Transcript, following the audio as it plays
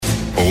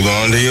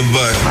on to your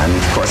butt. I'm,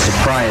 of course,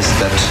 surprised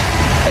that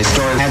a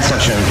story had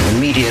such an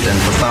immediate and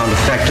profound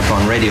effect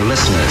upon radio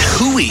listeners.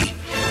 Hooey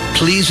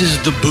pleases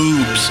the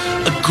boobs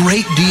a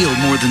great deal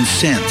more than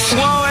sense.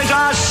 Woe is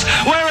us!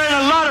 We're in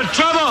a lot of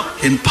trouble!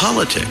 In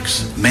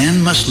politics,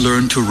 man must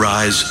learn to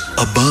rise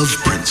above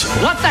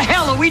principle. What the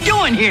hell are we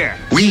doing here?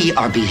 We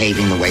are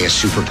behaving the way a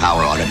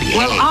superpower ought to behave.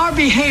 Well, our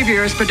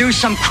behavior has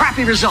produced some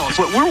crappy results.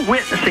 What we're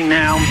witnessing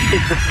now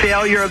is the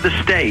failure of the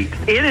state.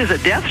 It is a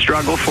death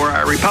struggle for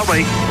our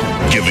republic.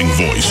 Giving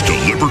voice to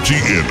liberty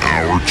in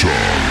our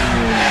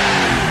time.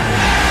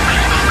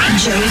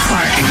 Joey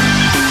Clark.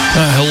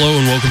 Hello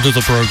and welcome to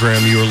the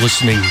program. You are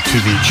listening to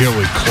the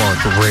Joey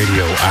Clark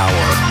Radio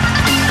Hour.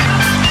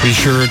 Be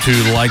sure to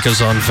like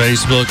us on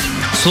Facebook.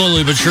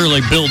 Slowly but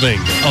surely building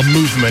a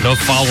movement of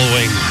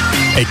following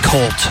a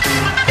cult.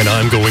 And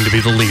I'm going to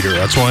be the leader.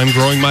 That's why I'm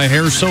growing my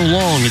hair so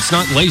long. It's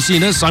not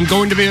laziness. I'm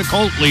going to be a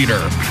cult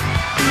leader.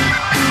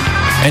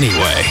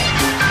 Anyway,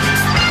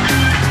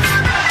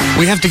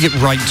 we have to get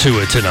right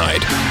to it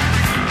tonight.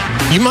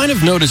 You might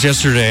have noticed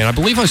yesterday, and I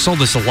believe I saw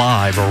this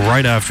live or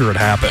right after it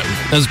happened,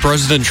 as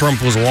President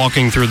Trump was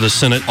walking through the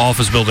Senate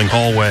office building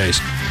hallways.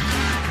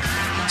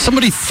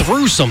 Somebody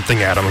threw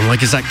something at him. I'm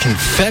like, is that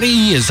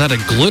confetti? Is that a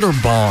glitter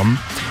bomb?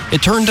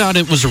 It turned out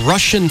it was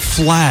Russian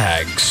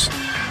flags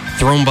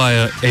thrown by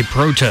a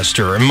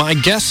protester. And my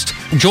guest,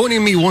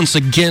 joining me once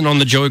again on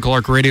the Joey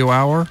Clark Radio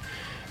Hour,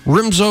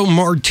 Remzo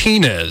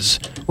Martinez.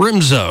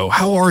 Remzo,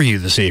 how are you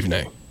this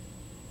evening?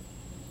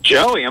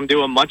 Joey, I'm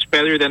doing much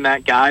better than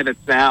that guy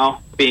that's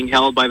now being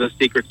held by the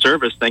Secret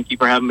Service. Thank you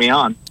for having me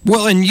on.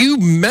 Well, and you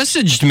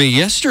messaged me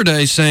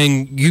yesterday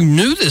saying you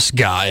knew this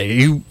guy.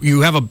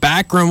 You have a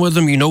background with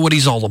him. You know what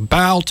he's all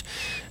about.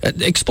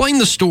 Explain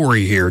the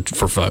story here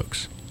for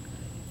folks.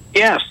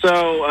 Yeah,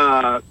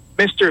 so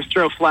Mr.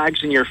 Throw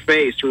Flags in Your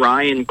Face,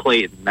 Ryan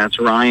Clayton. That's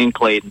Ryan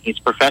Clayton. He's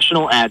a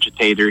professional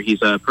agitator.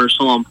 He's a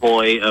personal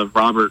employee of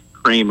Robert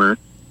Kramer.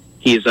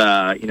 He's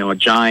a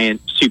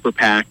giant super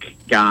PAC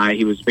guy.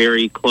 He was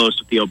very close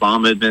with the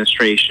Obama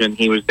administration.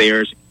 He was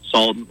there as a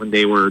consultant when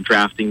they were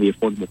drafting the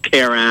Affordable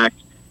Care Act,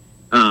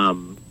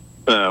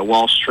 the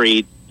Wall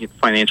Street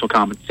financial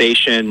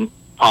compensation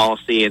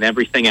policy, and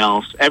everything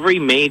else. Every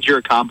major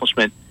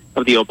accomplishment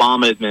of the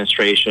Obama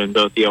administration,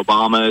 both the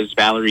Obamas,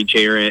 Valerie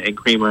Jarrett, and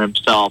Kramer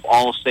himself,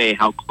 all say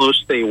how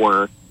close they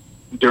were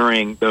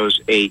during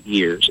those 8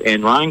 years.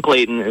 And Ryan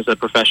Clayton is a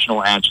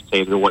professional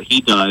agitator. What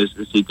he does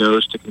is he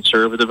goes to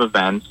conservative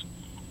events,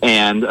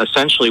 and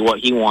essentially what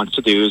he wants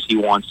to do is he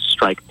wants to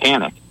strike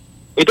panic.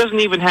 It doesn't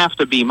even have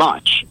to be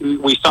much.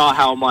 We saw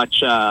how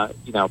much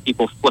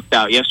people flipped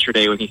out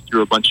yesterday when he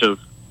threw a bunch of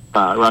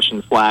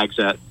Russian flags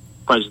at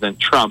President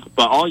Trump.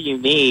 But all you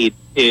need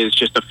is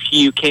just a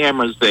few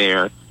cameras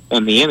there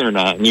and the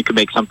internet, and you can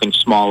make something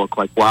small look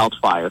like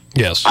wildfire.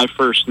 Yes. I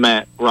first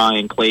met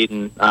Ryan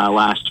Clayton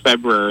last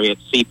February at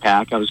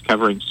CPAC. I was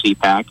covering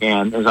CPAC,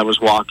 and as I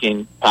was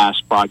walking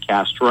past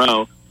Broadcast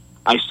Row,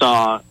 I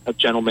saw a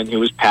gentleman who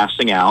was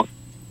passing out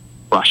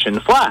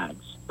Russian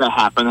flags that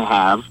happened to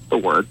have the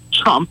word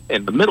Trump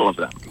in the middle of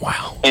them.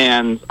 Wow.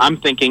 And I'm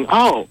thinking,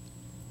 oh,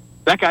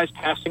 that guy's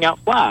passing out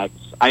flags.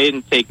 I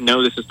didn't take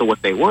notice as to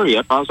what they were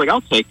yet, but I was like,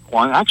 I'll take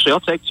one. Actually,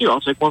 I'll take two.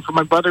 I'll take one for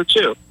my brother,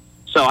 too.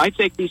 So I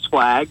take these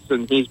flags,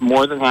 and he's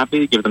more than happy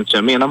to give them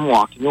to me, and I'm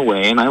walking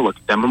away, and I look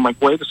at them. I'm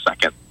like, wait a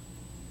second.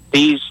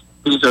 These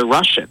are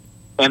Russian,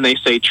 and they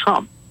say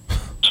Trump.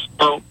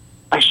 So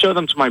I show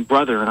them to my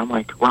brother, and I'm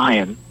like,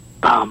 Ryan,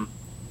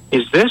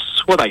 is this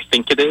what I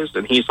think it is?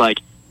 And he's like,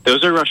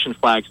 those are Russian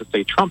flags that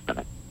say Trump in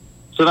it.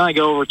 So then I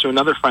go over to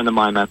another friend of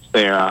mine that's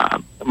there,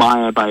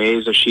 Maya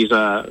Baeza. She's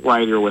a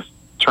writer with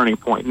Turning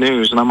Point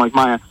News, and I'm like,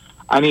 Maya,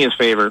 I need a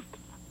favor.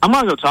 I'm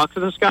going to go talk to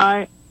this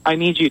guy. I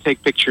need you to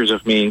take pictures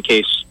of me in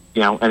case,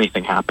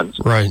 anything happens.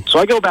 Right. So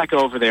I go back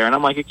over there, and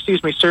I'm like,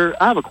 excuse me, sir,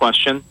 I have a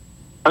question.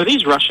 Are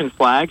these Russian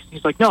flags?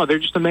 He's like, no, they're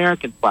just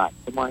American flags.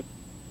 I'm like,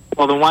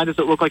 well, then why does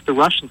it look like the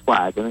Russian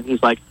flag? And then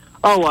he's like,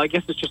 oh, well, I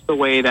guess it's just the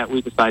way that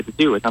we decide to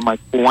do it. I'm like,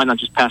 well, why not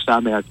just pass out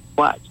American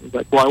flags? He's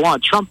like, well, I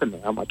want Trump in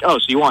there. I'm like, oh,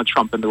 so you want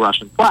Trump in the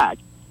Russian flag?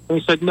 And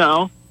he said,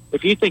 no,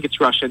 if you think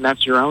it's Russian,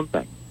 that's your own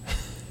thing.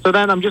 So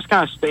then I'm just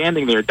kind of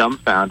standing there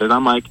dumbfounded.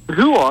 I'm like,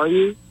 who are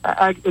you?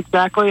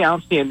 Exactly. I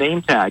don't see a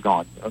name tag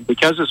on you. And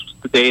because this was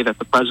the day that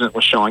the president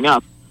was showing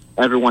up,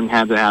 everyone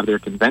had to have their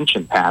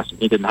convention pass, and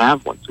he didn't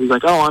have one. So he's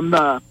like, oh, I'm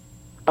the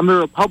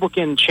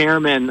Republican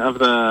chairman of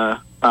the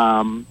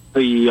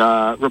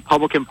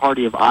Republican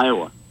Party of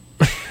Iowa.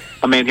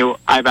 A man who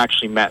I've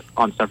actually met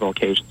on several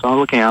occasions. So I'm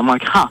looking at him, I'm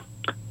like,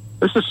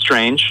 this is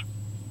strange.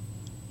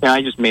 Yeah,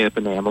 I just made up a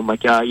name. I'm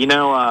like,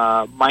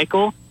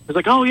 Michael? He's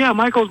like, oh, yeah,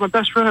 Michael's my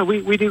best friend.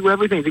 We do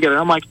everything together.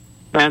 I'm like,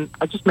 man,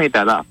 I just made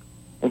that up.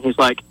 And he's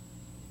like,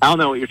 I don't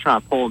know what you're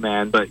trying to pull,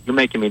 man, but you're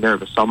making me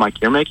nervous. So I'm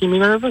like, you're making me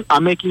nervous?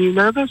 I'm making you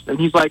nervous? And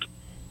he's like,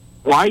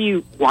 why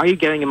are you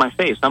getting in my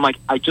face? I'm like,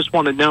 I just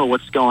want to know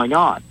what's going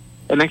on.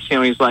 And next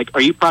thing he's like,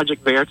 are you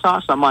Project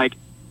Veritas? I'm like,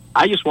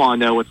 I just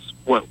want to know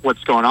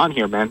what's going on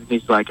here, man. And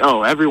he's like,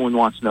 oh, everyone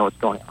wants to know what's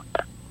going on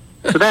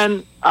there. So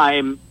then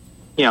I'm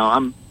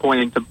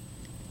pointing to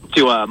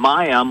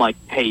Maya. I'm like,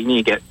 hey, you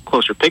need to get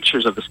closer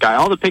pictures of this guy.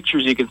 All the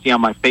pictures you can see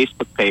on my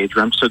Facebook page,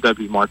 Remso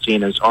W.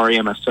 Martinez,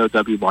 REMSO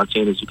W.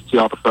 Martinez. You can see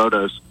all the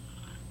photos.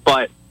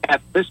 But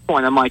at this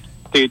point, I'm like,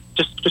 dude,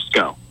 just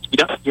go.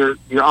 You're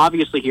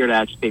obviously here to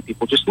agitate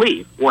people. Just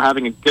leave. We're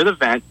having a good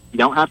event. You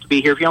don't have to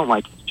be here if you don't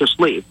like it. Just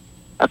leave.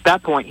 At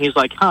that point, he's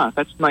like,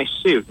 that's a nice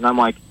suit. And I'm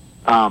like,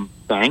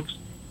 thanks.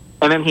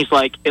 And then he's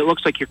like, it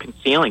looks like you're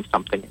concealing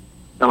something.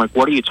 And I'm like,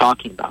 what are you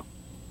talking about?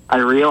 I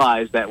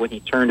realized that when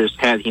he turned his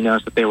head, he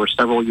noticed that there were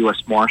several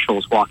U.S.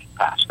 Marshals walking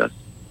past us.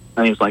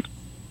 And he's like,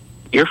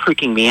 you're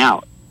freaking me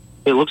out.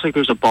 It looks like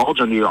there's a bulge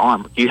under your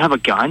arm. Do you have a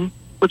gun?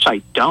 Which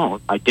I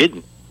don't. I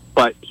didn't.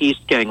 But he's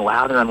getting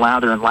louder and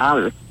louder and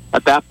louder.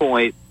 At that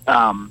point,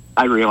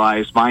 I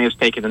realized Maya's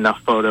taken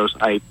enough photos.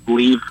 I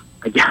leave.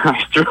 Again,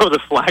 I throw the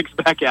flags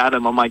back at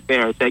him. I'm like,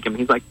 there, take him.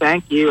 He's like,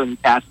 thank you,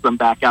 and passes them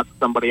back out to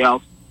somebody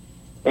else.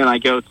 And I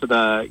go to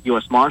the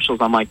U.S. Marshals.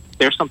 I'm like,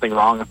 there's something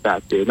wrong with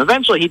that dude. And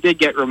eventually he did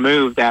get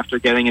removed after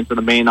getting into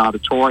the main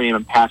auditorium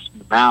and passing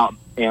them out.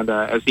 And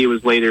as he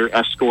was later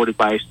escorted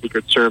by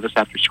Secret Service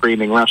after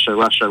screaming, Russia,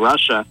 Russia,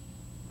 Russia,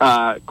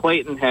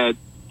 Clayton had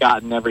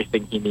gotten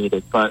everything he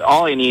needed. But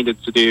all he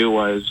needed to do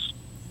was,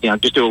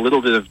 just do a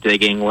little bit of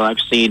digging. What I've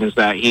seen is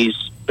that he's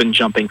been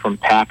jumping from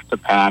PAC to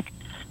PAC,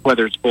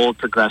 whether it's Bold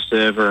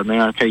Progressive or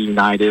America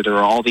United or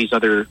all these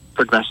other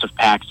progressive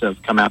PACs that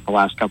have come out the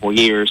last couple of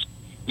years.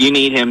 You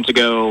need him to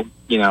go,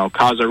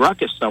 cause a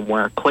ruckus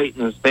somewhere.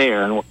 Clayton is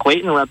there. And what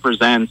Clayton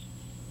represents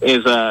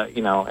is I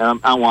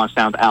don't want to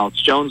sound Alex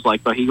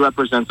Jones-like, but he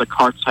represents a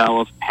cartel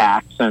of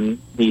PACs and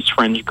these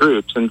fringe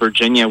groups. In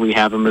Virginia, we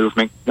have a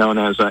movement known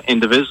as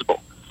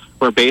Indivisible,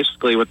 where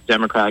basically what the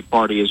Democratic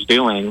Party is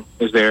doing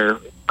is they're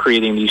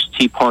creating these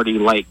Tea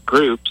Party-like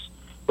groups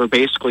where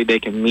basically they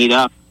can meet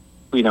up,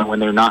 when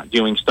they're not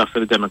doing stuff for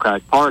the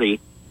Democratic Party.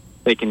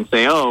 They can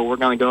say, we're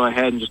going to go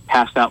ahead and just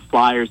pass out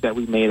flyers that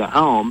we made at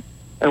home.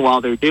 And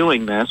while they're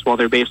doing this, while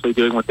they're basically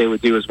doing what they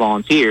would do as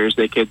volunteers,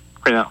 they could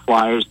print out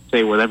flyers,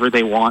 say whatever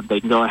they want. They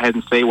can go ahead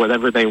and say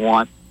whatever they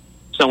want.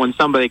 So when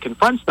somebody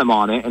confronts them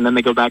on it, and then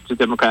they go back to the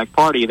Democratic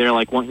Party, they're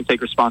like, won't you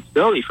take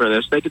responsibility for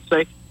this? They could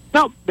say,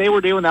 no, they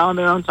were doing that on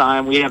their own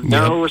time. We have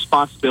no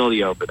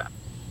responsibility over them.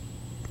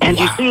 And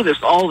you see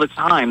this all the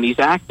time. These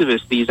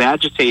activists, these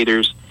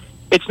agitators,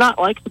 it's not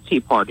like the Tea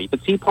Party. The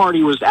Tea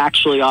Party was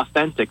actually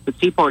authentic. The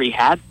Tea Party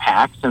had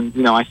PACs,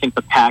 and, I think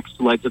the PACs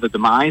led to the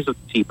demise of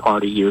the Tea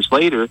Party years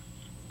later.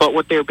 But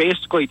what they're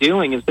basically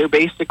doing is they're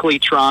basically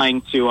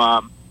trying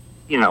to,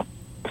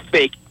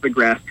 fake the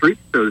grassroots,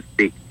 so to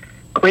speak.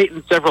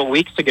 Clayton, several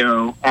weeks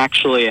ago,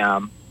 actually,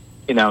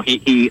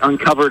 he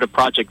uncovered a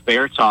Project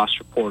Veritas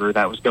reporter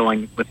that was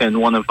going within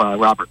one of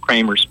Robert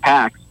Kramer's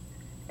PACs,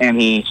 and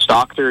he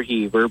stalked her,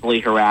 he verbally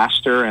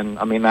harassed her, and,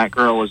 that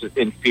girl was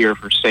in fear of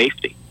her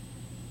safety.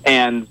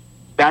 And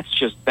that's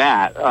just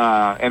that.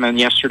 And then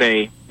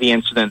yesterday, the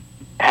incident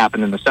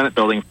happened in the Senate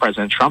building of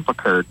President Trump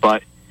occurred.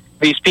 But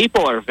these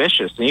people are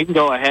vicious, and you can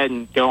go ahead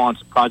and go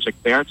onto Project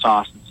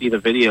Veritas and see the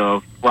video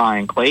of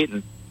Ryan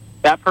Clayton.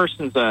 That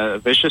person's a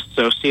vicious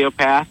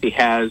sociopath. He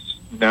has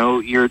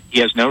no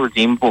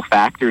redeemable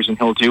factors, and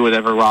he'll do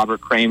whatever Robert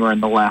Kramer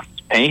and the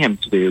left pay him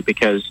to do.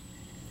 Because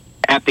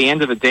at the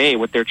end of the day,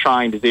 what they're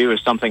trying to do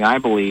is something I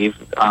believe.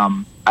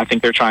 I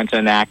think they're trying to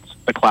enact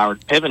the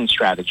Cloward-Piven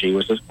strategy,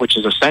 which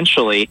is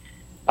essentially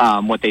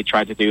what they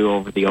tried to do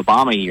over the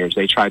Obama years.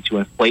 They tried to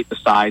inflate the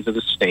size of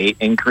the state,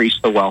 increase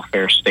the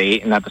welfare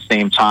state, and at the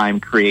same time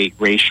create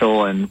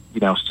racial and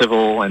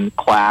civil and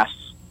class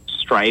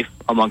strife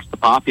amongst the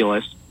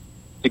populace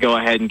to go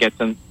ahead and get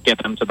them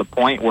to the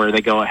point where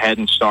they go ahead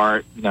and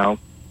start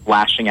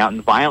lashing out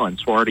in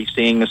violence. We're already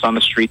seeing this on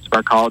the streets of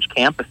our college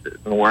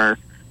campuses, and where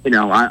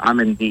I'm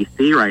in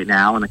D.C. right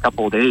now in a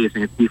couple of days,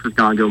 and Antifa is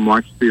going to go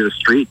march through the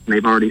streets, and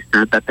they've already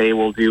said that they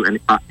will do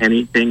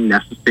anything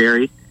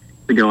necessary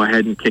to go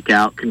ahead and kick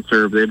out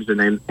conservatives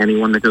and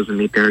anyone that doesn't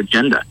meet their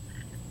agenda.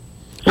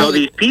 So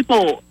these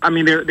people,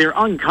 they're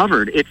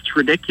uncovered. It's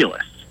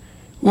ridiculous.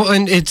 Well,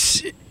 and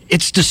it's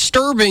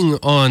disturbing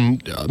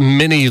on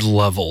many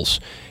levels.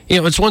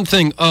 It's one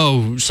thing,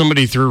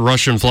 somebody threw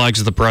Russian flags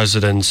at the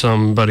president,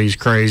 somebody's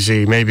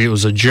crazy, maybe it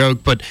was a joke,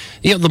 but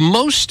the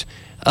most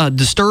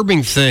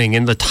disturbing thing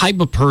and the type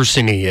of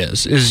person he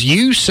is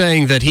you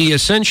saying that he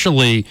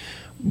essentially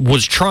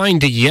was trying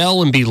to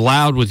yell and be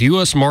loud with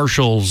U.S.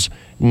 Marshals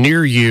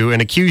near you and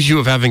accuse you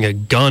of having a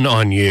gun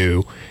on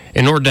you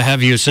in order to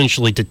have you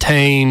essentially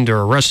detained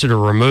or arrested or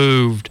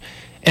removed.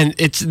 And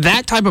it's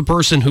that type of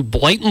person who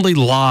blatantly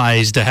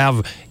lies to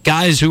have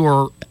guys who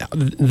are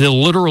the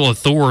literal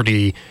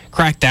authority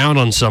crack down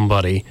on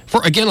somebody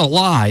for, again, a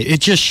lie. It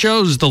just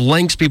shows the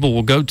lengths people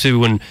will go to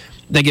when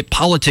they get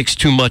politics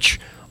too much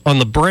on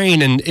the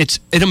brain. And it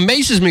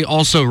amazes me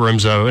also,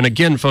 Remso, and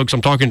again, folks, I'm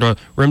talking to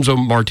Remso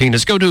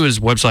Martinez. Go to his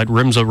website,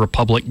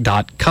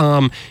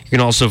 remsorepublic.com. You can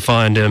also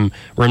find him,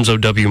 Remso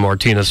W.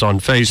 Martinez,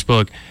 on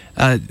Facebook.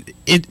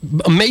 it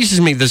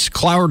amazes me, this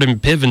Cloward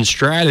and Piven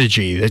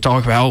strategy. They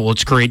talk about,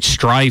 let's create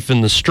strife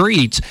in the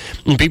streets,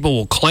 and people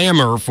will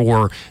clamor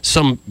for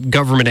some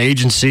government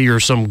agency or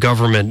some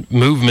government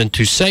movement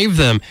to save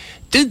them.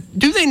 Do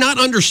they not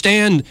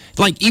understand,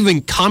 like,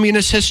 even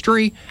communist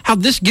history, how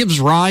this gives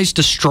rise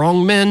to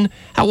strong men?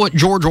 How what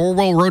George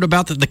Orwell wrote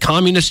about, that the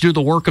communists do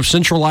the work of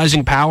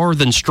centralizing power,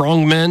 then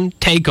strong men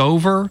take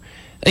over?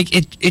 Like,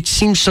 it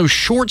seems so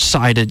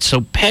short-sighted,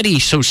 so petty,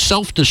 so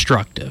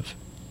self-destructive.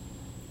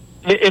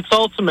 It's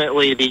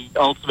ultimately the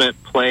ultimate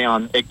play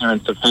on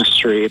ignorance of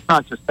history. It's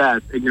not just that;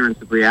 it's ignorance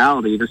of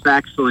reality. There's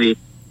actually,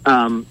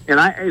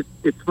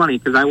 it's funny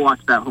because I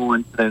watched that whole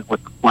incident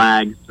with the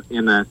flags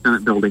in the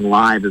Senate building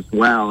live as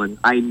well, and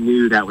I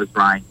knew that was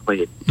Ryan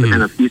Clayton.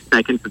 Within a few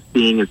seconds of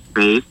seeing his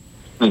face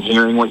and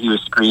hearing what he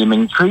was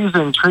screaming,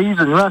 treason,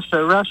 treason,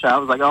 Russia, Russia, I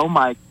was like, oh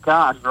my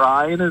gosh,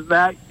 Ryan, is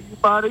that you,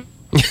 buddy?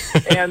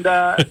 And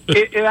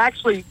it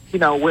actually,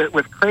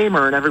 with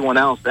Kramer and everyone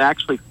else, it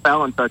actually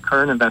fell into a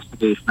current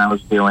investigation I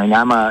was doing.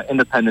 I'm an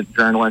independent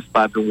journalist, but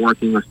I've been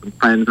working with some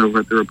friends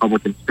over at the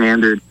Republican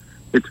Standard.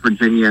 It's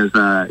Virginia's,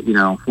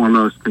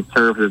 foremost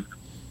conservative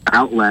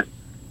outlet.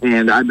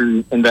 And I've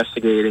been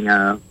investigating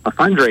a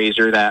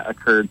fundraiser that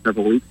occurred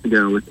several weeks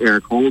ago with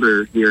Eric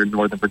Holder here in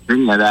Northern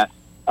Virginia that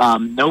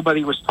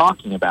nobody was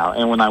talking about.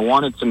 And when I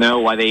wanted to know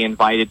why they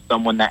invited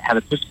someone that had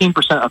a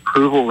 15%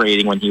 approval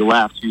rating when he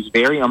left, who's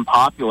very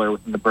unpopular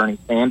within the Bernie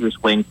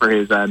Sanders wing for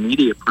his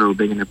media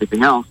probing and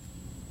everything else,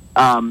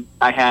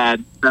 I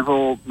had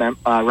several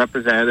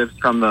representatives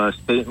from the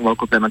state and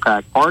local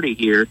Democratic Party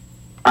here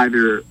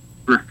either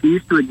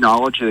refuse to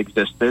acknowledge it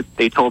existed.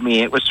 They told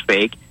me it was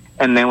fake.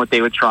 And then what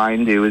they would try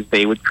and do is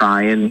they would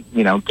try and,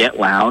 get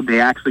loud.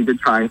 They actually did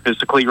try and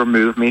physically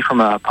remove me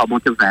from a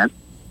public event.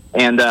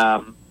 And,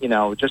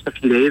 just a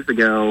few days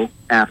ago,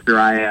 after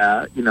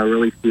I,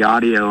 released the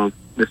audio of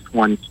this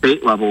one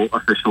state-level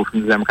official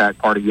from the Democratic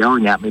Party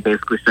yelling at me,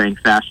 basically saying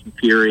Fast and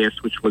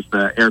Furious, which was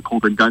the Eric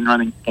Holder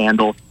gun-running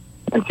scandal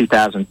in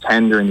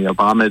 2010 during the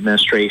Obama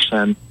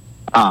administration,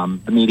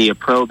 the media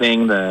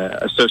probing, the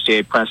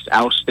Associated Press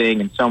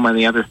ousting, and so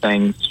many other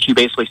things. She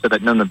basically said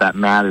that none of that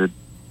mattered.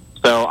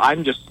 So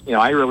I'm just,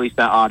 I released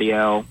that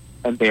audio,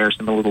 embarrassed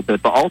them a little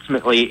bit, but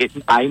ultimately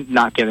I'm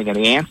not getting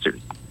any answers.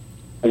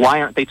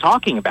 Why aren't they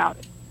talking about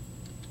it?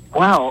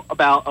 Well,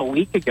 about a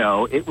week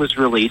ago, it was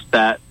released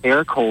that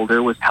Eric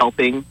Holder was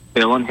helping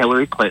Bill and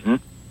Hillary Clinton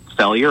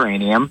sell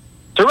uranium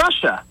to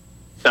Russia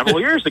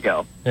several years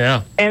ago.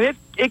 Yeah. And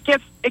it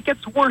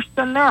gets worse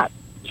than that.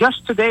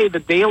 Just today, the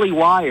Daily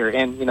Wire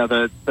and,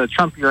 the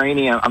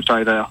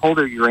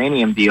Holder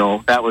uranium deal,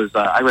 that was,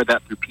 I read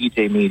that through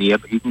PJ Media,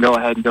 but you can go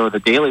ahead and go to the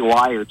Daily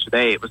Wire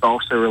today. It was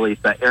also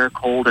released that Eric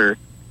Holder,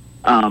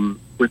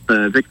 with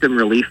the Victim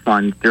Relief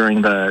Fund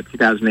during the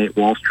 2008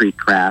 Wall Street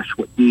crash,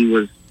 what he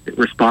was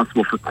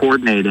responsible for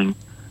coordinating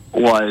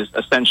was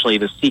essentially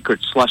the secret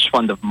slush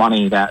fund of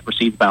money that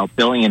received about $1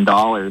 billion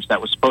that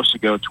was supposed to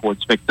go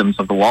towards victims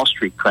of the Wall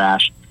Street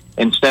crash.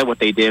 Instead, what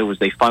they did was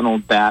they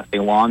funneled that, they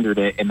laundered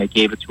it, and they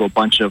gave it to a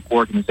bunch of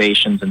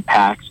organizations and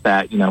PACs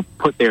that,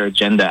 put their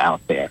agenda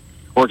out there.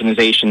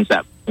 Organizations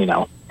that,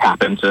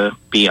 happen to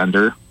be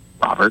under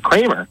Robert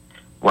Kramer.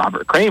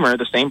 Robert Kramer,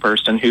 the same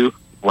person who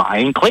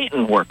Ryan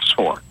Clayton works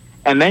for.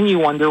 And then you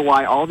wonder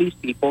why all these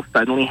people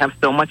suddenly have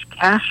so much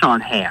cash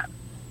on hand.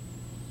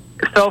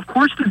 So, of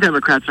course, the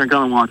Democrats aren't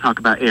going to want to talk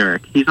about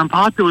Eric. He's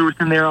unpopular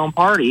within their own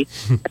party,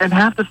 and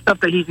half the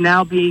stuff that he's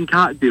now being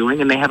caught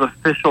doing, and they have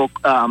official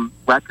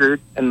record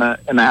in the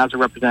House of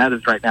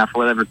Representatives right now for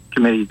whatever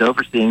committee is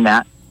overseeing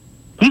that,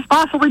 he's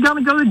possibly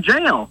going to go to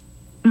jail.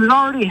 He was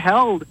already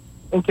held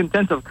in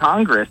contempt of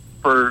Congress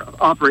for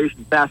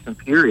Operation Fast and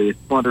Furious,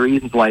 one of the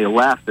reasons why he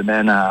left, and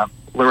then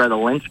Loretta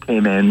Lynch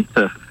came in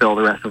to fulfill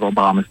the rest of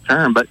Obama's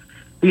term. But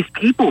these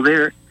people,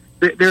 they're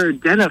a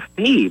den of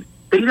thieves.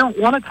 They don't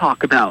want to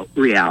talk about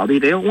reality.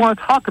 They don't want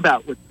to talk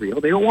about what's real.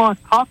 They don't want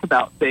to talk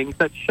about things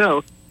that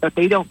show that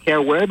they don't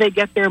care where they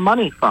get their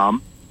money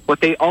from.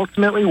 What they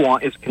ultimately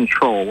want is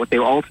control. What they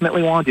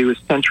ultimately want to do is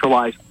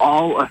centralize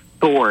all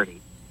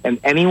authority.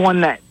 And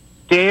anyone that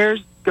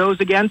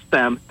goes against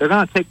them, they're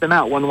going to take them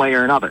out one way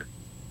or another.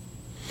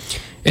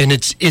 And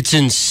it's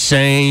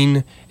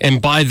insane,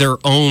 and by their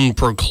own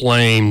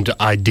proclaimed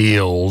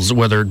ideals,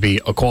 whether it be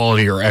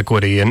equality or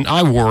equity. And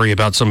I worry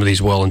about some of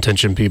these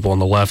well-intentioned people on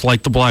the left,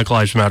 like the Black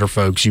Lives Matter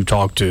folks you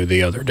talked to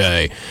the other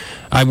day.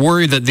 I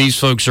worry that these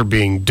folks are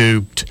being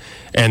duped,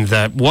 and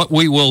that what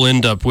we will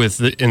end up with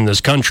in this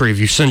country, if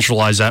you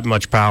centralize that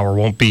much power,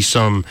 won't be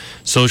some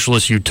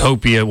socialist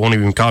utopia, it won't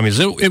even be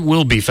communism. It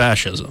will be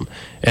fascism.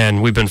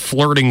 And we've been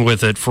flirting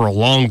with it for a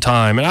long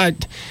time.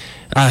 And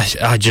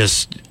I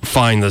just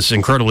find this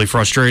incredibly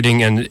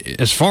frustrating. And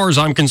as far as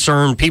I'm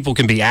concerned, people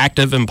can be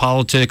active in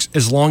politics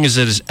as long as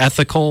it is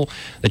ethical,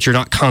 that you're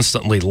not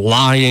constantly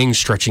lying,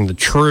 stretching the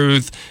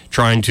truth,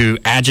 trying to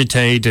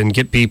agitate and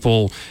get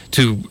people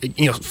to,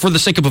 for the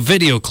sake of a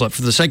video clip,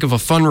 for the sake of a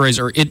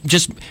fundraiser. It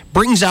just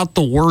brings out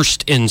the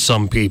worst in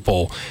some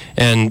people.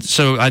 And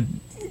so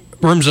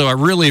Rimzo, I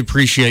really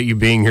appreciate you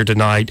being here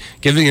tonight,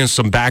 giving us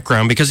some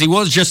background, because he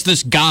was just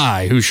this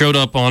guy who showed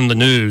up on the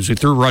news, who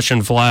threw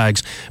Russian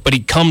flags, but he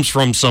comes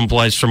from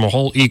someplace, from a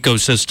whole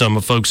ecosystem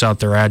of folks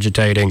out there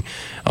agitating,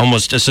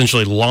 almost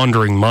essentially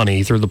laundering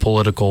money through the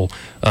political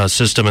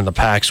system and the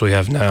PACs we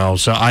have now.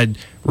 So I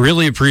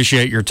really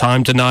appreciate your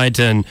time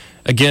tonight. And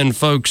again,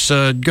 folks,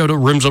 go to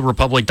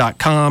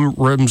RimzoRepublic.com,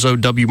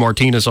 Rimzo W.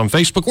 Martinez on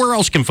Facebook. Where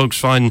else can folks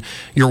find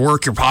your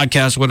work, your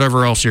podcast,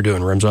 whatever else you're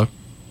doing, Rimzo?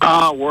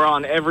 We're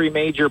on every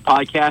major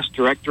podcast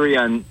directory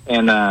and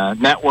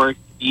network.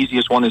 The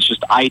easiest one is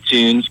just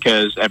iTunes,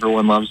 because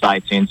everyone loves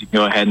iTunes. You can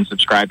go ahead and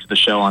subscribe to the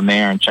show on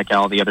there and check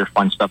out all the other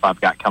fun stuff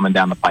I've got coming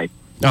down the pipe.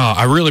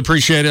 I really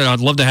appreciate it. I'd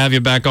love to have you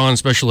back on,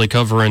 especially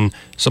covering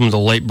some of the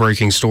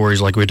late-breaking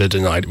stories like we did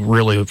tonight.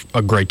 Really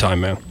a great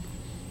time, man.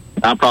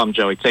 No problem,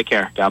 Joey. Take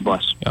care. God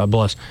bless. God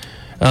bless.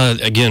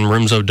 Again,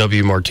 Rimzo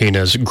W.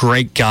 Martinez,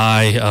 great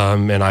guy,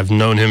 and I've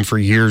known him for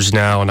years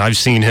now, and I've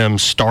seen him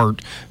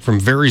start from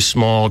very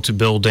small to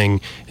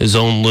building his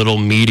own little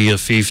media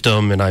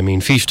fiefdom, and I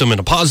mean fiefdom in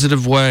a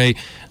positive way.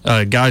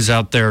 Guys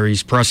out there,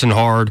 he's pressing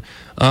hard.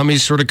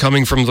 He's sort of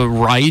coming from the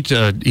right.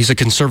 He's a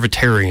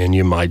conservatarian,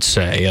 you might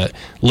say,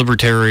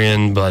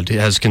 libertarian, but he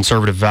has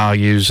conservative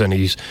values, and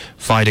he's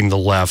fighting the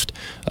left.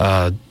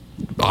 I,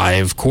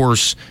 of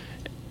course,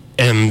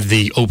 am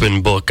the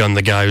open book on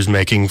the guy who's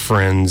making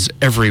friends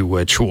every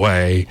which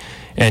way.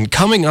 And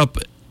coming up,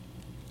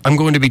 I'm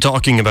going to be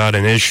talking about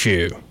an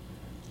issue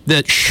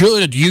that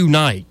should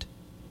unite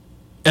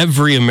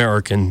every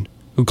American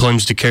who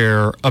claims to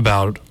care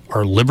about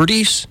our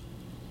liberties,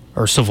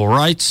 our civil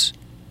rights,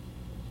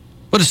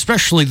 but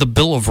especially the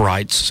Bill of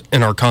Rights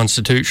in our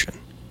Constitution.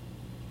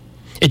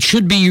 It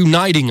should be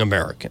uniting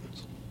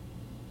Americans.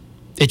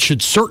 It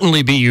should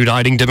certainly be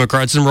uniting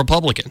Democrats and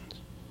Republicans.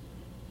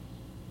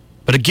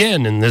 But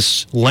again, in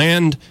this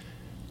land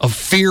of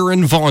fear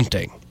and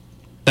vaunting,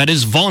 that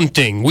is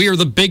vaunting, we are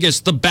the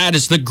biggest, the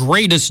baddest, the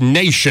greatest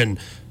nation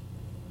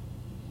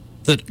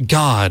that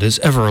God has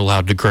ever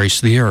allowed to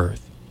grace the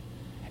earth.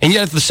 And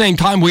yet at the same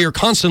time, we are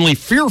constantly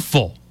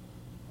fearful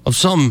of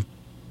some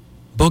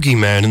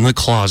boogeyman in the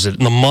closet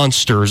and the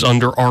monsters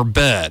under our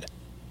bed.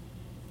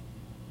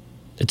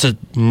 It's a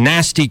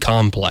nasty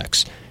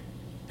complex,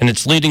 and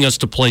it's leading us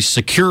to place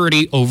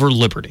security over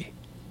liberty.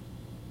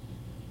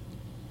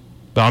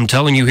 But I'm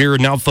telling you here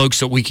and now, folks,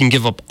 that we can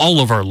give up all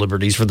of our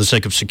liberties for the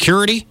sake of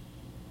security.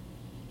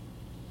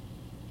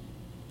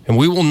 And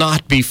we will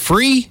not be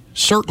free,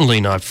 certainly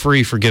not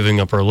free for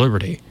giving up our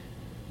liberty.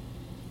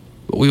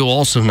 But we will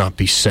also not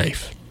be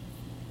safe.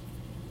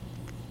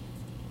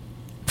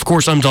 Of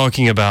course, I'm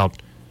talking about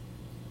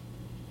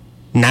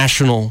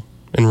national,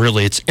 and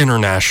really it's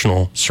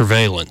international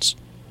surveillance.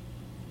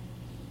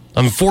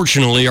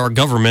 Unfortunately, our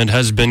government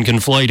has been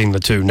conflating the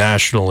two,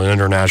 national and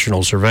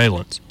international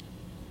surveillance.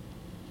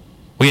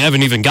 We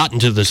haven't even gotten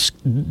to this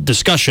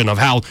discussion of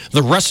how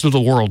the rest of the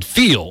world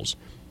feels.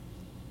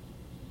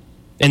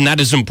 And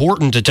that is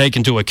important to take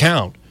into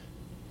account.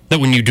 That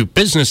when you do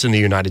business in the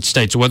United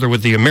States, whether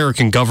with the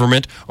American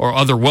government or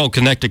other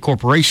well-connected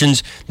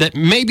corporations, that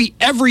maybe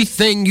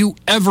everything you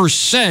ever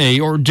say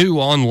or do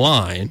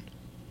online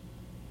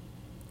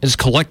is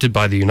collected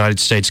by the United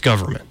States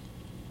government.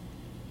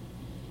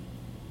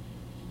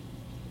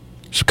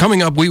 So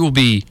coming up, we will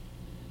be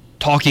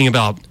talking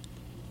about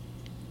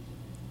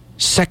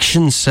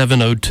Section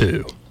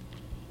 702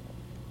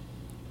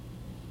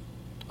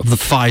 of the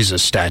FISA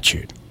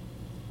statute.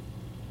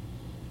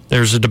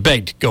 There's a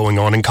debate going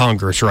on in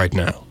Congress right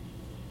now.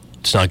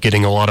 It's not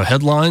getting a lot of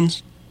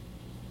headlines.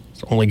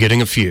 It's only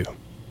getting a few.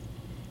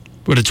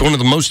 But it's one of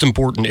the most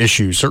important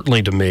issues,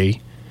 certainly to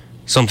me,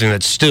 something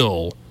that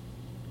still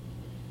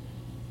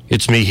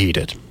gets me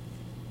heated.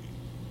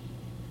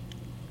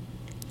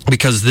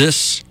 Because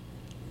this,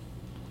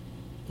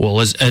 well,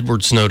 as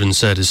Edward Snowden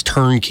said, is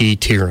turnkey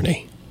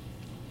tyranny.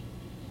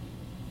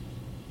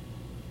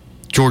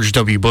 George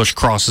W. Bush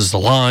crosses the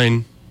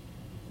line,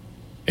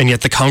 and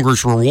yet the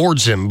Congress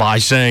rewards him by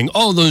saying,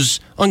 oh,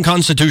 those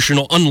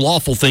unconstitutional,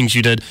 unlawful things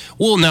you did,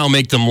 we'll now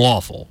make them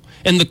lawful.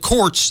 And the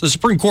courts, the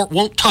Supreme Court,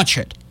 won't touch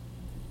it.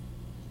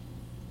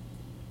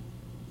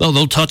 Though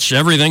they'll touch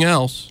everything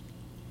else.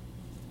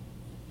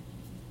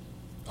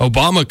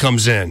 Obama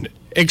comes in,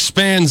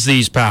 expands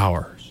these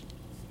powers.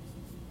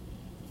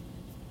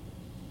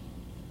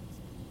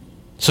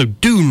 So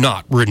do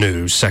not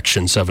renew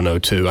Section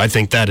 702. I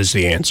think that is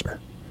the answer.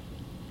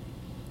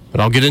 But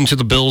I'll get into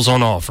the bills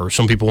on offer.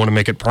 Some people want to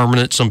make it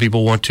permanent. Some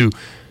people want to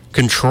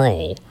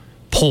control,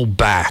 pull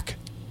back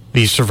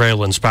these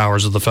surveillance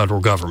powers of the federal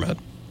government.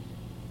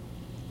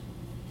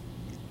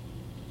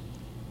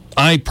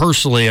 I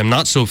personally am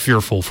not so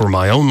fearful for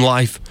my own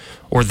life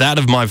or that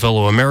of my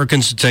fellow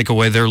Americans to take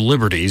away their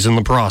liberties in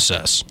the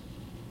process.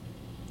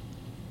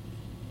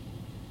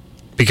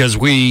 Because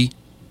we,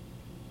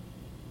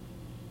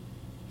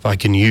 if I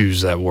can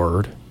use that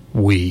word,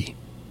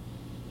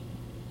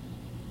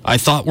 I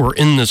thought we're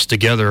in this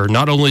together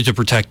not only to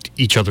protect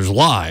each other's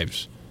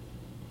lives,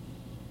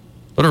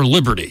 but our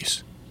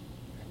liberties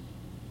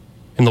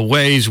and the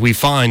ways we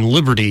find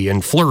liberty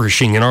and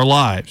flourishing in our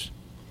lives.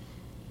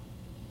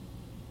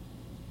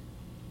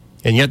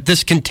 And yet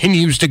this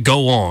continues to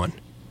go on.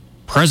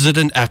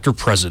 President after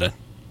president.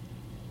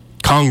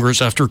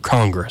 Congress after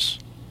Congress.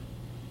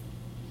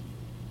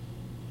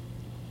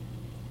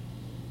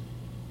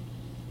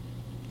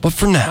 But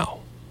for now,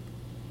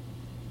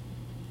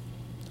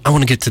 I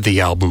want to get to the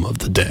album of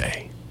the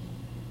day.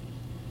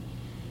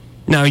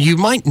 Now, you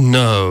might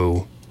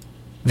know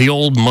the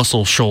old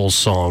Muscle Shoals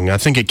song. I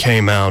think it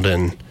came out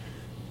in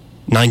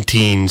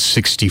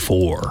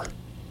 1964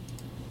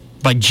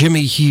 by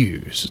Jimmy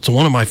Hughes. It's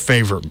one of my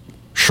favorite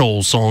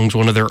Shoals songs,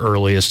 one of their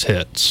earliest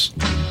hits.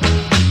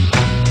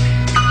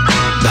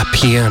 That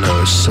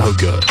piano is so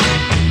good.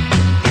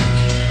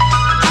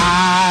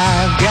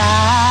 I've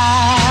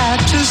got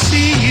to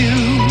see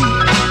you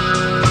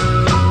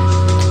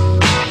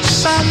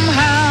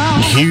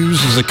somehow.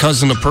 Hughes is a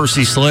cousin of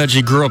Percy Sledge.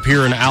 He grew up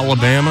here in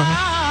Alabama,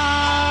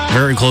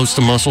 very close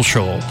to Muscle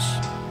Shoals.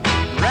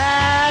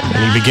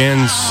 And he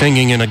began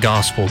singing in a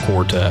gospel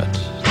quartet,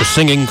 the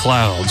Singing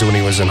Clouds, when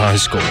he was in high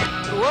school.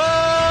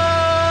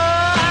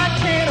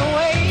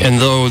 And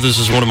though this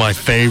is one of my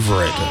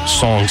favorite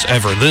songs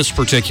ever, this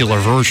particular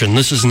version,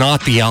 this is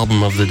not the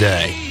album of the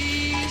day.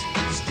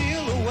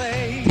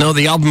 No,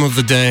 the album of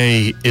the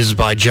day is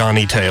by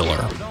Johnny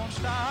Taylor.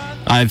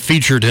 I've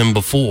featured him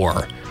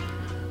before.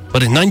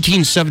 But in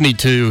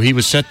 1972, he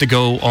was set to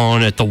go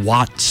on at the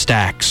Watt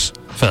Stax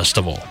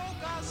Festival.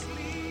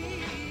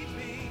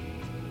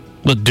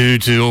 But due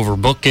to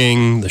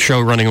overbooking, the show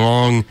running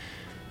long,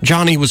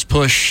 Johnny was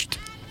pushed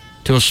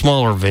to a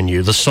smaller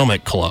venue, the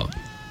Summit Club.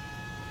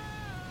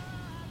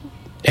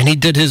 And he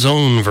did his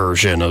own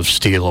version of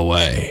Steal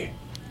Away.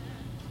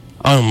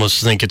 I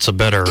almost think it's a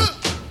better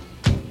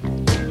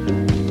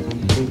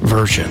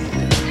version.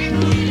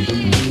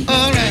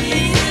 All right.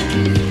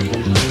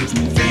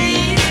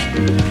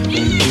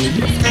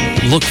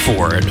 Look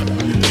for it.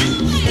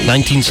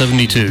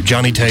 1972,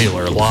 Johnny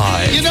Taylor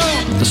live. You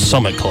know, the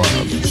Summit Club.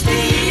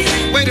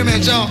 wait a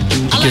minute, y'all.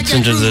 Gets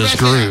into this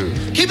groove.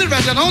 Keep it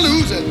right there. Don't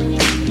lose it.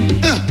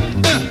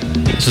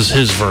 This is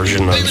his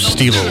version of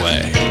Steal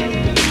Away.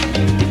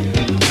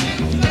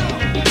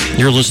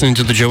 You're listening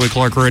to the Joey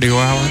Clark Radio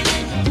Hour?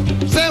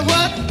 Say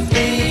what?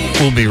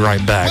 We'll be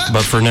right back,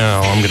 but for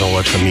now, I'm going to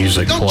let the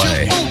music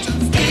play.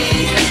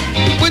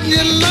 Wouldn't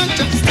you like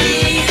to?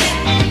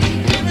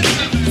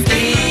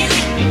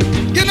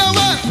 You know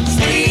what?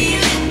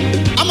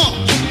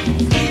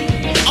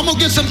 I'm gonna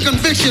get some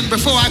conviction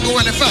before I go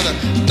any further.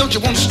 Don't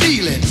you want to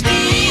steal it?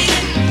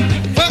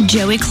 What?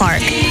 Joey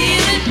Clark.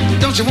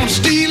 Don't you want to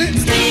steal it?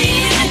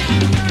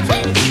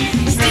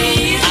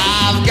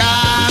 I've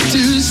got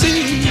to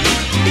see.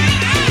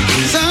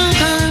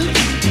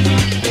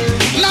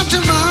 Not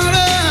tomorrow,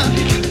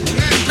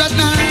 but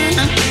now.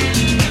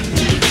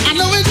 I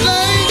know it's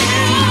late,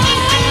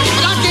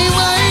 but I can't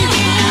wait.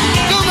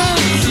 Come on.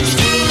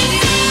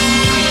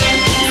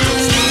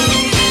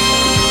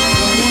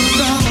 I wanna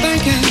start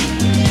thinking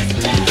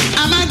I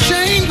might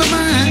change my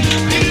mind.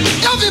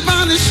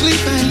 Everybody's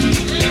sleeping.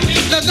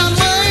 Let's not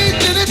wait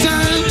any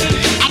time.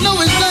 I know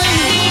it's late,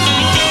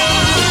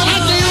 but I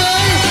can't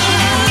wait.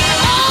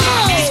 Oh!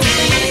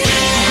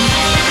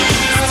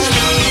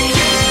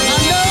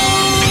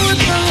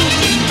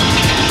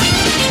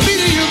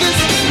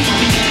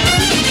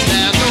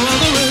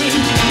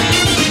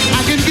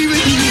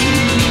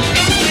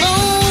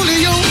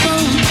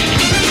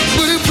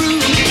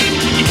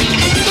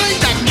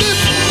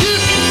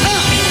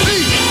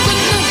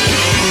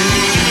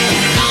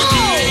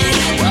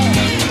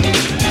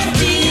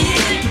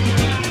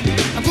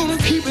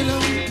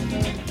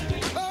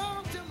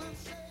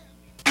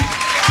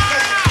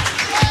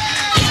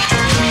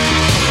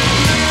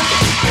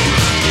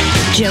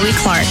 Joey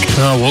Clark.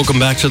 Welcome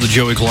back to the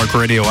Joey Clark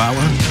Radio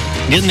Hour.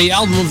 Getting the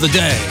album of the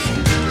day.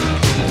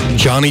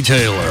 Johnny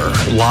Taylor,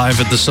 live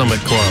at the Summit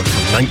Club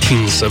from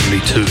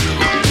 1972.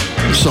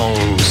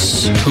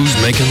 Songs, Who's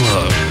Making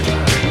Love?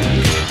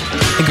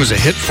 I think it was a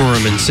hit for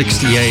him in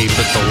 68,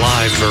 but the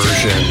live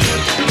version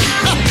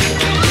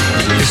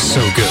is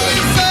so good.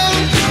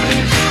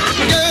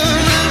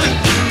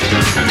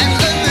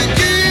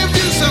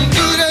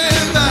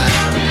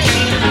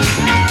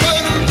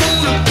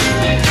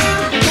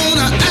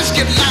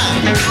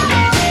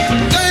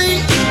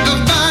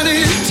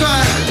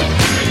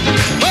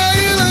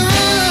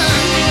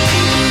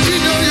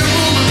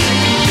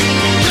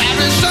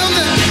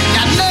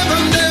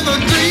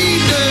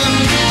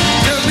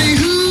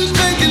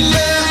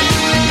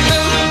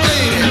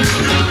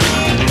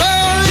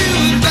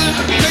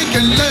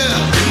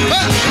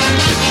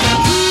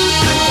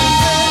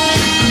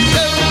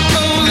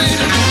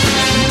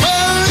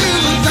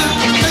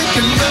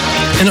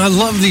 And I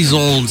love these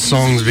old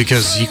songs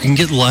because you can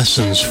get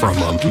lessons from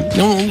them.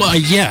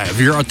 Yeah, if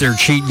you're out there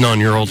cheating on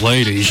your old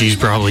lady, she's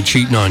probably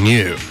cheating on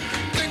you.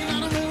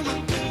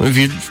 If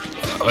you,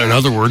 in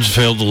other words,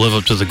 failed to live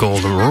up to the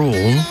golden rule,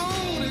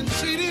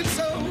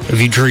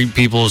 if you treat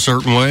people a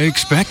certain way,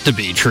 expect to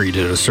be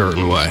treated a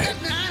certain way.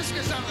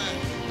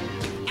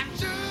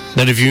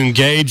 That if you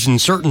engage in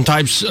certain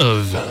types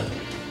of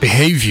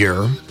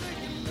behavior,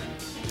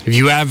 if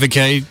you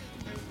advocate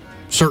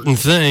certain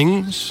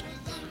things,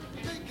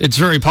 it's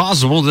very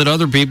possible that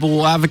other people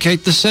will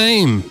advocate the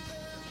same.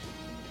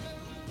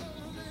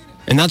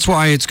 And that's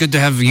why it's good to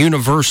have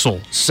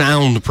universal,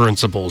 sound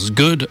principles,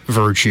 good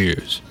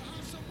virtues.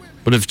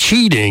 But if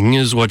cheating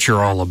is what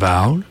you're all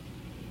about,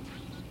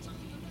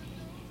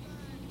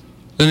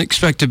 then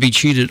expect to be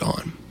cheated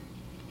on.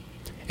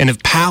 And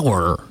if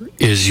power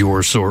is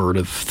your sort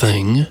of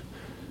thing,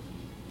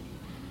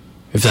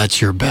 if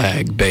that's your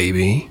bag,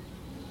 baby,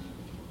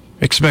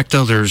 expect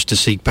others to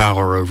seek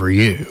power over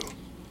you.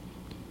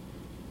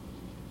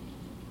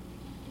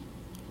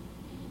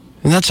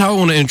 And that's how I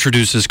want to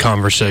introduce this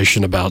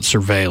conversation about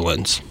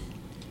surveillance.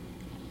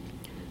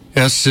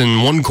 Yes,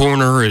 in one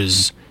corner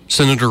is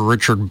Senator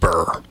Richard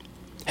Burr,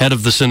 head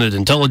of the Senate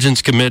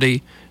Intelligence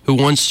Committee, who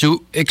wants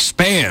to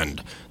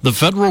expand the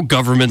federal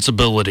government's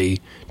ability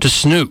to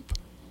snoop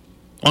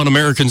on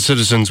American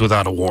citizens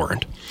without a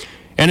warrant.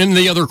 And in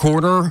the other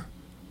corner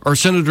are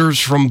senators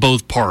from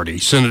both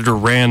parties, Senator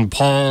Rand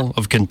Paul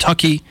of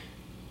Kentucky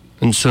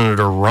and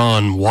Senator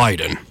Ron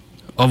Wyden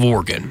of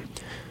Oregon,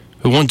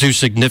 who want to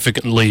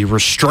significantly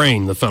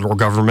restrain the federal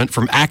government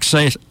from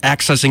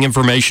accessing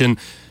information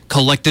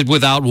collected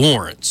without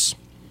warrants.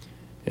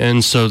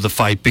 And so the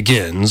fight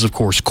begins, of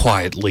course,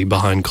 quietly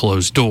behind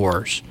closed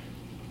doors.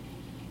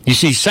 You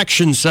see,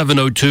 Section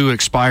 702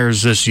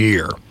 expires this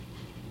year.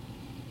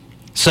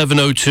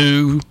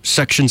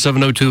 Section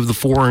 702 of the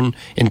Foreign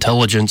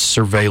Intelligence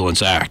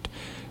Surveillance Act,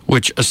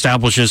 which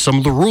establishes some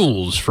of the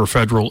rules for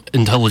federal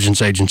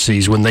intelligence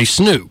agencies when they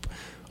snoop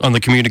on the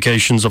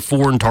communications of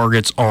foreign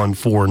targets on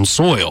foreign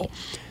soil.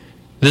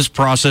 This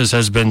process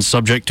has been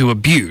subject to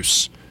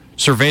abuse.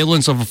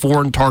 Surveillance of a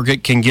foreign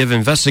target can give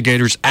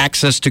investigators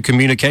access to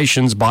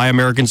communications by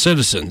American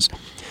citizens.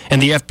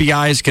 And the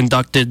FBI has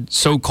conducted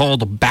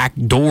so-called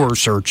backdoor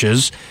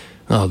searches,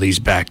 these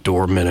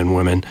backdoor men and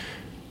women,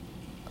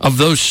 of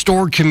those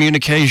stored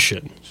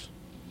communications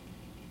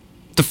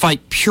to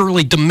fight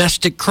purely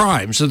domestic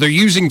crimes. So they're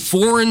using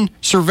foreign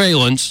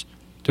surveillance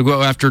to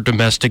go after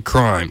domestic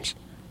crimes.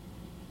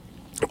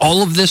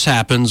 All of this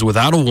happens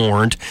without a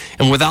warrant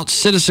and without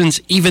citizens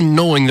even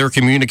knowing their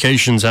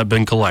communications have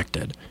been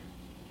collected.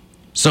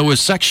 So is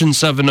Section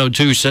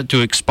 702 set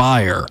to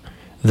expire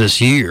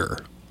this year?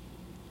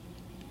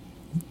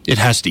 It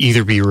has to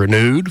either be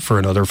renewed for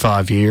another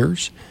 5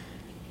 years,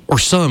 or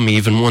some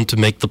even want to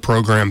make the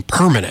program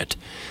permanent,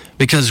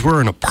 because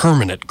we're in a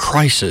permanent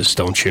crisis,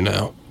 don't you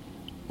know?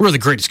 We're the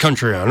greatest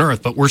country on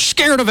earth, but we're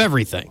scared of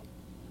everything.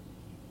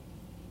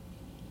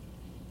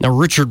 Now,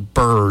 Richard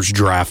Burr's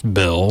draft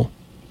bill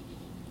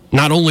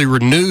not only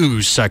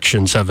renews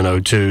Section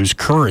 702's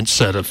current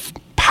set of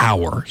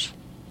powers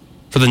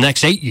for the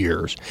next 8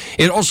 years,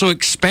 it also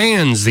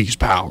expands these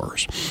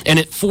powers, and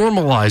it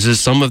formalizes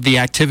some of the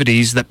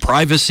activities that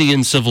privacy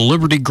and civil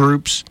liberty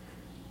groups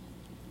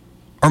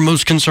are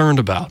most concerned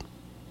about.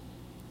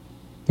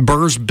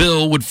 Burr's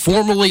bill would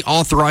formally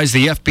authorize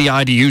the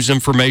FBI to use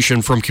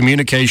information from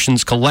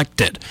communications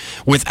collected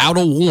without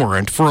a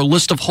warrant for a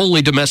list of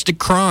wholly domestic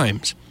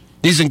crimes.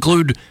 These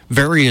include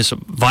various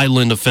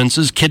violent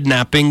offenses,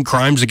 kidnapping,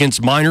 crimes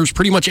against minors,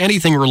 pretty much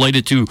anything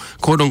related to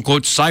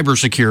quote-unquote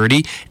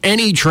cybersecurity,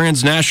 any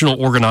transnational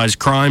organized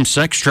crime,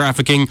 sex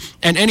trafficking,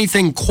 and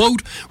anything,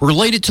 quote,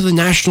 related to the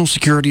national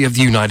security of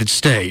the United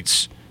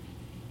States.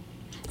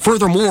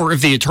 Furthermore,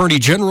 if the Attorney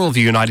General of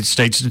the United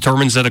States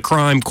determines that a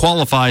crime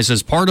qualifies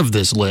as part of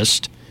this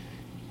list,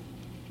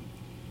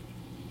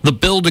 the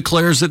bill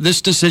declares that this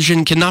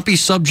decision cannot be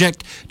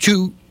subject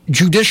to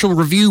judicial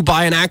review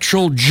by an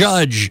actual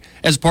judge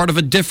as part of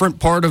a different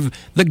part of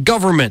the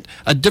government,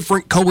 a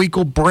different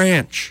co-equal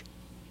branch.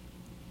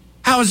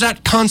 How is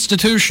that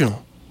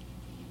constitutional?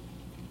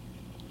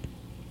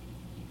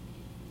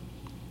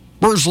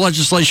 Burr's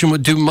legislation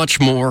would do much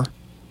more.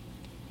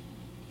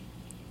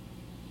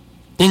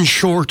 In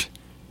short,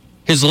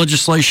 his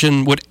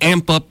legislation would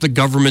amp up the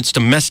government's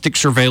domestic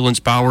surveillance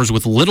powers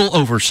with little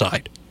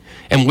oversight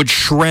and would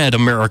shred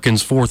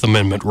Americans' Fourth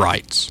Amendment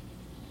rights.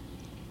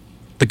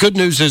 The good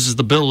news is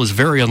the bill is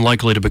very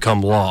unlikely to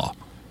become law,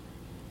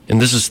 and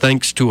this is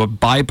thanks to a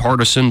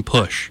bipartisan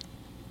push,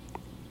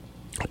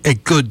 a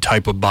good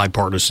type of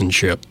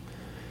bipartisanship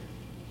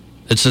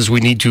that says we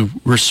need to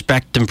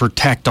respect and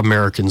protect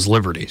Americans'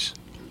 liberties,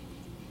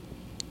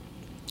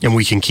 and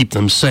we can keep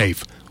them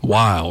safe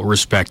while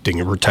respecting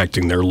and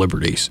protecting their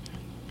liberties.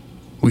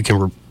 We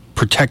can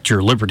protect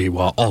your liberty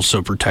while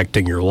also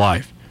protecting your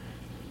life.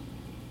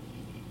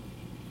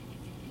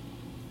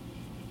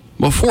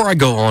 Before I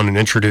go on and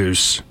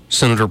introduce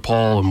Senator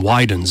Paul and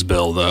Wyden's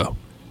bill, though,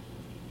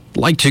 I'd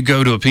like to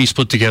go to a piece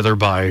put together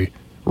by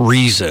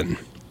Reason.com,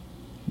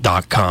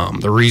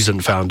 the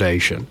Reason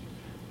Foundation,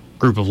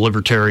 group of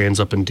libertarians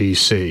up in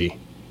D.C.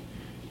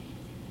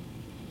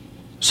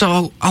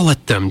 So I'll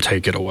let them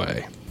take it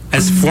away.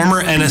 As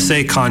former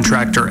NSA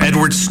contractor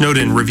Edward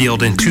Snowden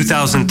revealed in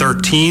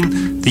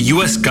 2013, the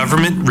U.S.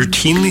 government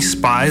routinely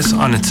spies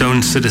on its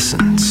own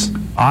citizens.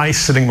 I,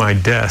 sitting at my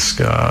desk,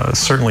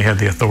 certainly had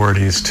the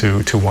authorities to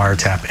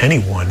wiretap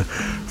anyone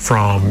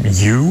from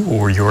you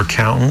or your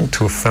accountant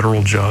to a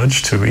federal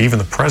judge to even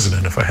the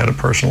president if I had a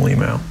personal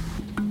email.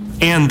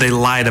 and they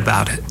lied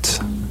about it.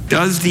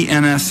 Does the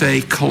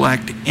NSA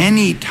collect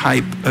any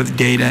type of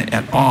data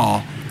at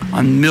all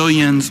on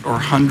millions or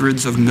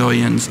hundreds of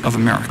millions of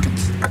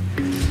Americans?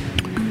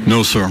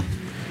 No, sir.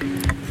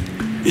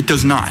 It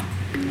does not.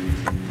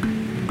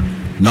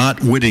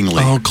 Not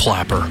wittingly. Oh,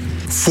 clapper.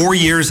 4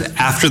 years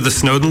after the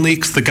Snowden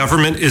leaks, the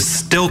government is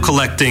still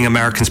collecting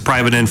Americans'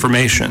 private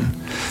information.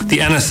 The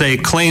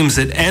NSA claims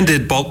it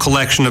ended bulk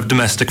collection of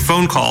domestic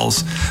phone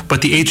calls,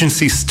 but the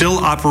agency still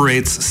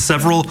operates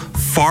several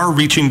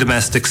far-reaching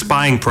domestic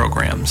spying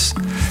programs.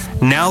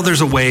 Now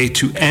there's a way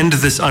to end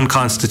this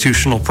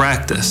unconstitutional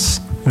practice.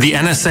 The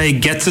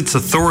NSA gets its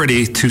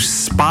authority to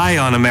spy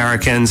on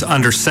Americans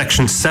under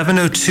Section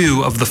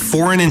 702 of the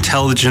Foreign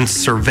Intelligence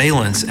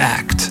Surveillance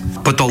Act.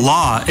 But the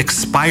law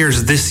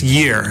expires this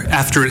year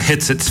after it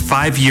hits its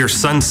 5-year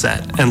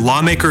sunset, and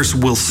lawmakers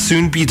will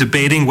soon be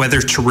debating whether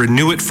to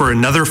renew it for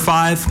another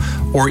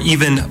 5 or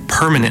even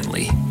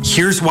permanently.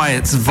 Here's why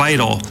it's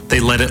vital they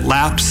let it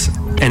lapse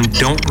and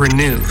don't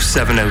renew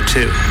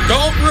 702.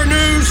 Don't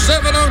renew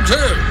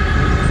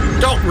 702!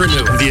 Don't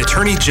renew it. The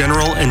Attorney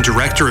General and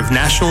Director of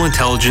National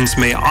Intelligence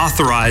may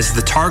authorize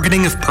the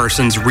targeting of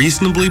persons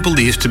reasonably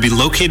believed to be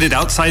located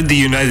outside the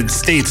United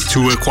States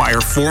to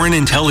acquire foreign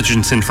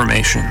intelligence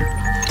information.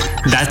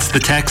 That's the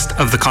text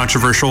of the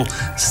controversial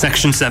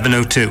Section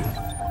 702.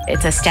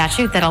 It's a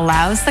statute that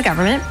allows the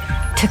government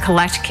to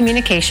collect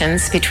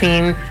communications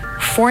between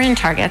foreign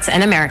targets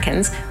and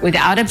Americans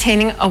without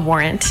obtaining a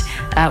warrant,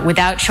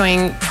 without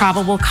showing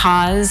probable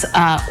cause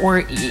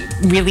or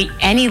really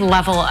any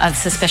level of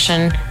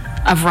suspicion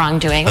of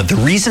wrongdoing. The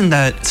reason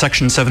that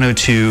Section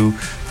 702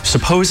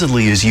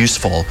 supposedly is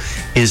useful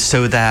is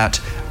so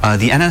that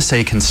the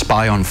NSA can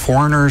spy on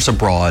foreigners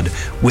abroad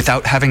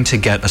without having to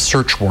get a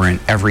search warrant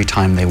every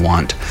time they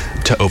want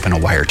to open a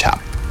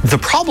wiretap. The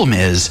problem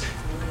is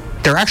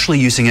they're actually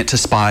using it to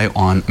spy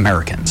on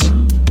Americans.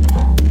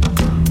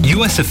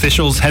 U.S.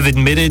 officials have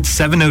admitted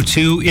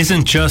 702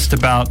 isn't just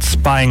about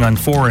spying on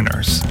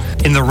foreigners.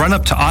 In the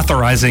run-up to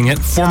authorizing it,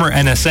 former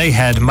NSA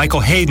head Michael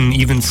Hayden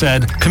even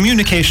said,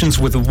 communications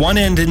with one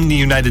end in the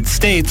United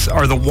States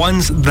are the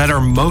ones that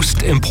are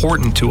most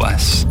important to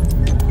us.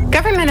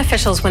 Government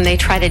officials, when they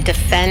try to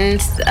defend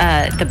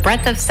the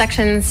breadth of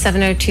Section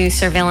 702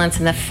 surveillance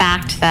and the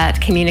fact that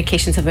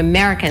communications of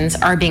Americans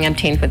are being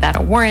obtained without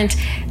a warrant,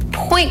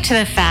 point to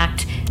the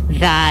fact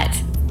that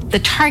the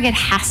target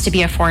has to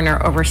be a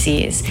foreigner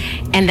overseas,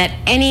 and that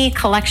any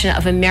collection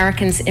of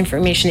Americans'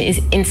 information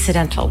is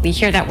incidental. We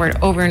hear that word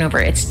over and over.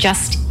 It's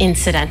just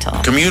incidental.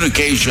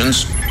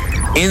 Communications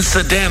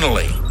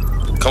incidentally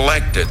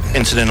collected.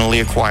 Incidentally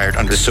acquired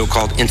under the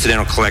so-called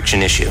incidental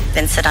collection issue.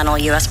 Incidental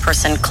U.S.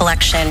 person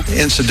collection.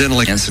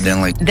 Incidentally.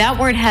 That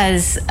word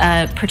has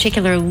a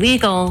particular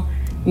legal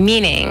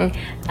meaning,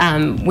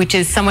 which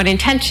is somewhat in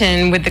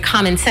tension with the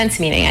common sense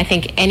meaning. I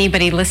think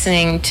anybody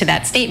listening to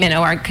that statement,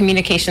 our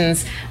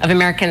communications of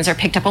Americans are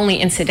picked up only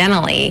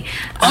incidentally.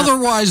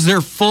 Otherwise,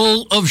 they're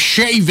full of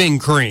shaving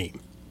cream.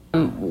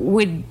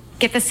 Would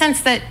get the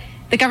sense that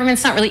the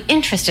government's not really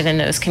interested in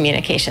those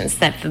communications,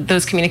 that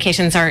those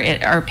communications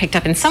are picked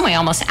up in some way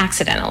almost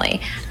accidentally.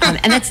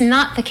 And that's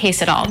not the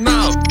case at all.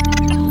 No.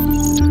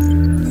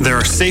 There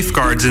are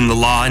safeguards in the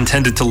law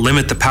intended to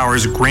limit the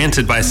powers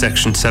granted by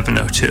Section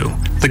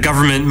 702. The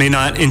government may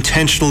not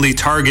intentionally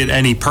target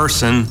any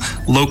person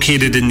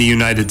located in the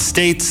United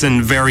States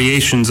and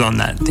variations on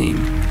that theme.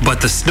 But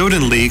the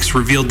Snowden leaks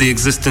revealed the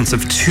existence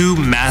of 2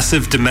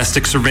 massive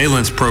domestic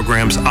surveillance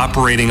programs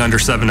operating under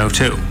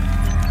 702.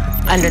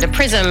 Under the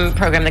PRISM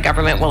program, the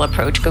government will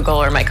approach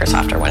Google or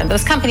Microsoft or one of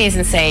those companies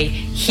and say,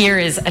 here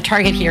is a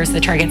target, here's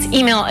the target's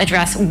email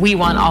address, we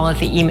want all of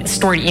the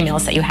stored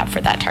emails that you have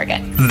for that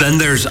target. Then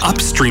there's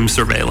upstream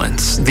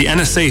surveillance. The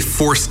NSA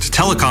forced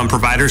telecom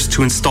providers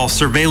to install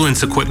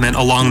surveillance equipment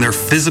along their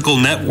physical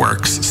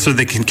networks so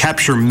they can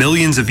capture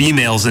millions of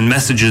emails and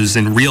messages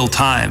in real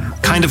time,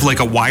 kind of like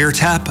a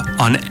wiretap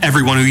on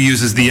everyone who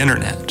uses the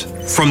internet.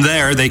 From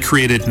there, they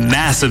created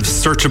massive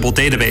searchable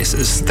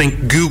databases,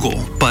 think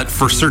Google, but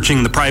for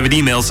searching the private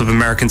emails of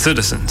American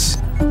citizens.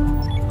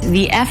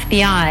 The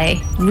FBI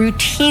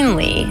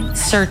routinely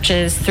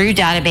searches through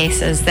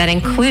databases that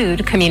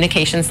include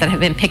communications that have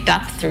been picked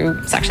up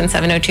through Section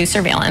 702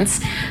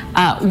 surveillance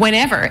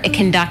whenever it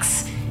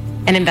conducts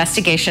an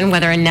investigation,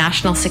 whether a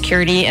national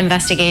security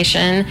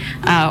investigation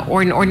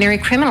or an ordinary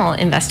criminal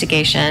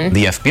investigation.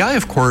 The FBI,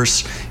 of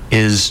course,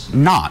 is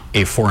not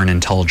a foreign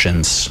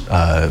intelligence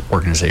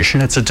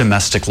organization. It's a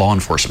domestic law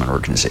enforcement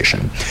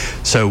organization.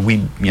 So we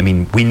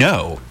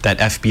know that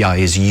FBI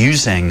is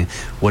using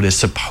what is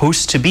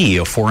supposed to be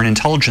a foreign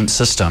intelligence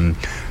system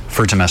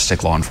for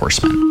domestic law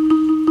enforcement.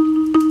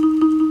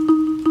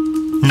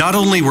 Not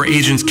only were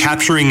agents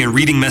capturing and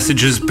reading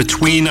messages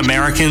between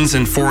Americans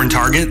and foreign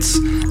targets,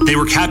 they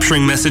were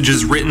capturing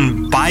messages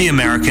written by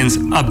Americans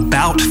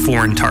about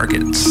foreign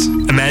targets.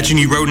 Imagine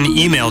you wrote an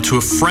email to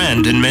a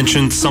friend and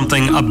mentioned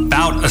something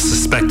about a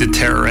suspected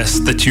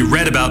terrorist that you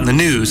read about in the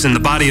news in the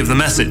body of the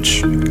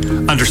message.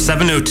 Under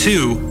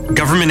 702,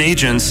 government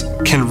agents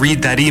can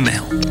read that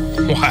email.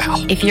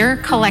 Wow. If you're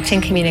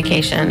collecting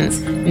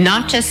communications,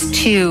 not just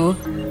to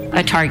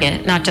a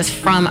target, not just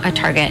from a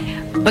target,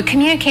 but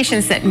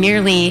communications that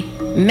merely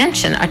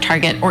mention a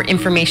target or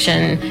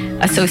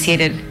information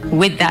associated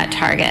with that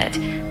target,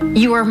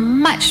 you are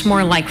much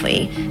more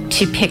likely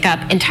to pick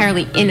up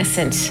entirely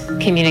innocent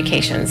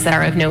communications that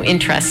are of no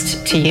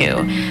interest to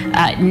you.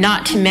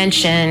 Not to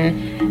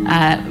mention,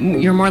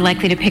 you're more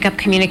likely to pick up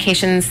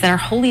communications that are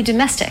wholly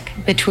domestic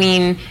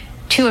between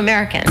two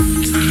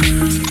Americans.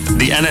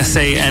 The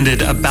NSA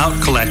ended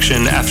about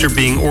collection after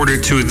being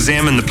ordered to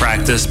examine the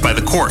practice by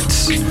the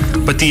courts.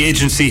 But the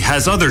agency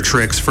has other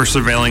tricks for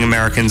surveilling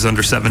Americans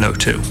under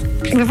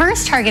 702.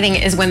 Reverse targeting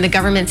is when the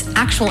government's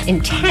actual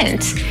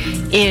intent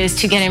is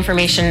to get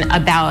information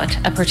about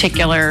a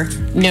particular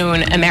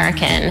known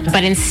American,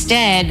 but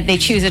instead they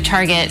choose a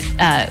target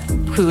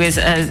who is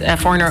a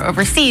foreigner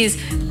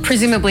overseas,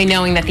 presumably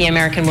knowing that the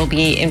American will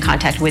be in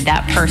contact with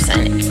that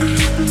person.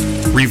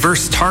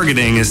 Reverse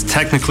targeting is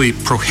technically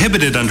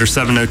prohibited under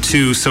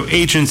 702, so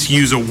agents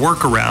use a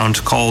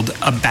workaround called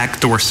a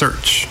backdoor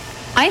search.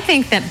 I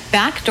think that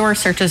backdoor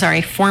searches are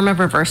a form of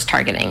reverse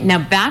targeting. Now,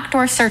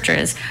 backdoor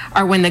searches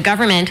are when the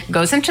government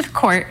goes into the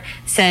court,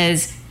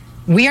 says,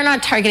 we are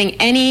not targeting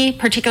any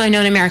particular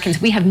known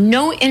Americans. We have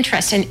no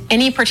interest in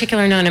any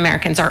particular known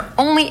Americans. Our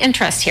only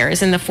interest here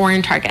is in the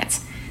foreign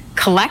targets.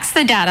 Collects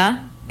the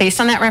data based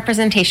on that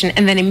representation,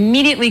 and then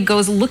immediately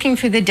goes looking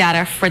through the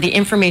data for the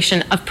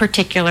information of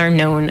particular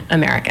known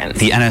Americans.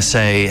 The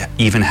NSA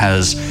even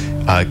has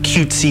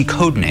cutesy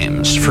code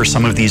names for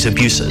some of these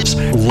abuses.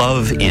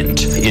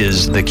 LoveInt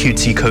is the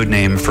cutesy code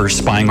name for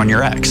spying on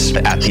your ex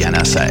at the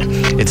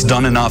NSA. It's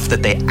done enough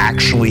that they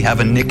actually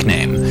have a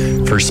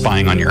nickname for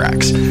spying on your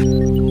ex.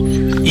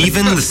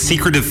 Even the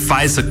secretive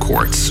FISA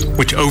courts,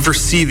 which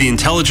oversee the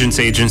intelligence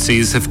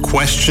agencies, have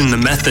questioned the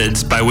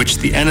methods by which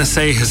the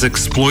NSA has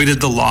exploited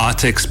the law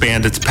to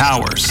expand its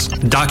powers.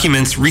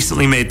 Documents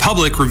recently made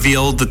public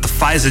revealed that the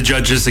FISA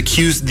judges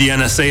accused the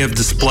NSA of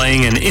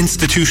displaying an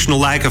institutional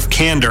lack of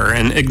candor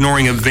and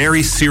ignoring a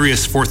very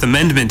serious Fourth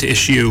Amendment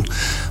issue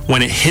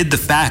when it hid the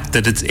fact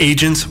that its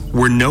agents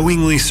were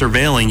knowingly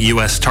surveilling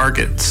U.S.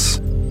 targets.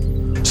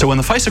 So when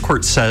the FISA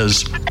court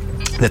says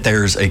that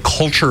there's a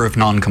culture of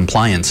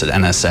non-compliance at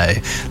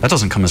NSA, that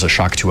doesn't come as a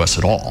shock to us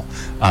at all.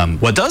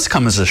 What does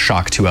come as a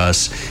shock to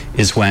us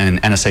is when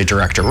NSA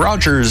Director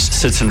Rogers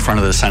sits in front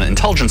of the Senate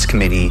Intelligence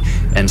Committee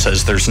and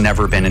says there's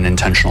never been an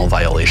intentional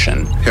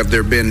violation. Have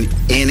there been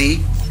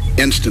any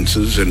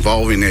instances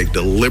involving a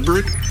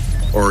deliberate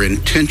or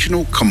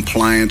intentional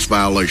compliance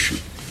violation?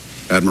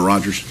 Admiral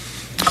Rogers?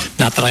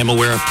 Not that I'm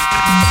aware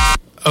of.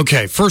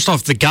 Okay, first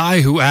off, the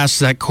guy who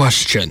asked that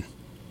question,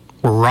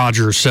 where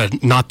Rogers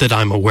said, not that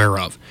I'm aware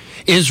of,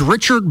 is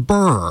Richard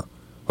Burr,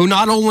 who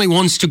not only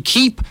wants to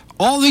keep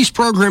all these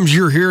programs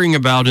you're hearing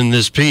about in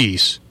this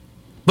piece,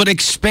 but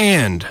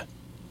expand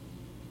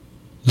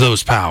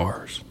those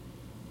powers.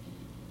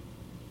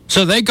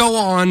 So they go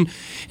on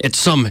at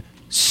some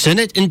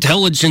Senate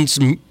Intelligence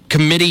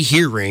Committee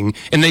hearing,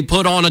 and they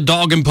put on a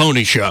dog and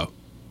pony show.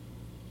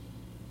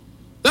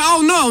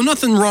 Oh, no,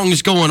 nothing wrong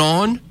is going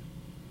on.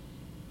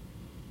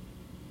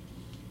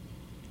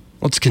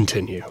 Let's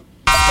continue.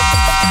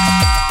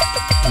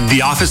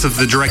 The Office of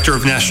the Director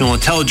of National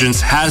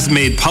Intelligence has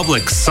made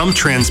public some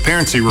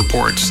transparency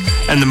reports,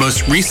 and the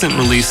most recent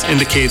release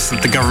indicates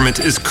that the government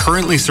is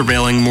currently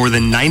surveilling more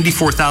than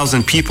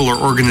 94,000 people or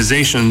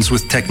organizations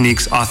with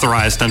techniques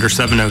authorized under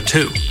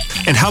 702.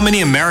 And how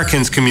many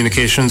Americans'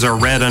 communications are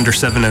read under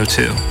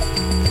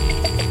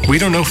 702? We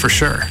don't know for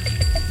sure.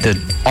 The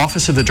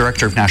Office of the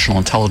Director of National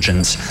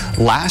Intelligence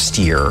last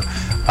year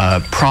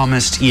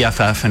promised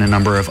EFF and a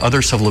number of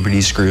other civil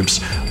liberties groups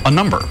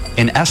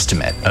an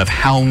estimate of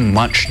how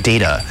much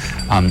data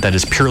that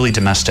is purely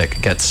domestic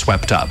gets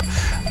swept up.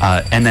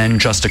 And then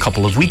just a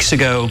couple of weeks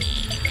ago,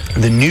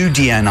 the new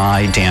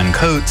DNI, Dan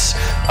Coates,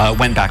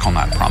 went back on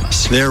that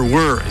promise. There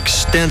were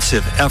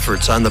extensive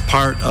efforts on the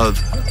part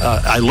of,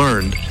 I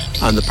learned,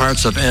 on the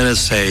parts of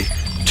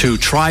NSA to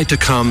try to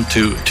come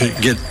to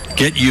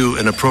get you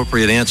an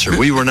appropriate answer.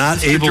 We were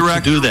not able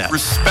to do that.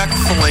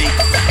 Respectfully,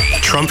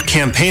 Trump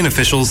campaign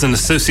officials and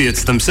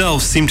associates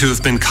themselves seem to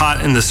have been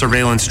caught in the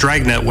surveillance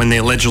dragnet when they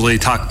allegedly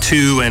talked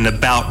to and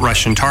about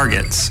Russian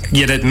targets.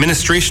 Yet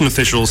administration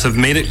officials have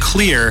made it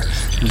clear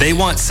they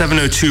want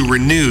 702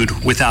 renewed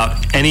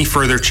without any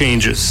further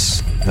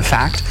changes. The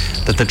fact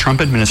that the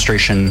Trump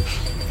administration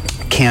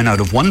can,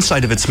 out of one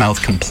side of its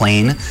mouth,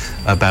 complain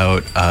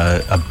about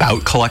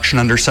collection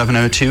under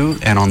 702,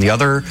 and on the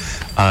other,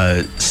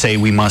 say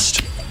we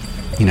must,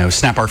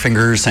 snap our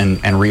fingers and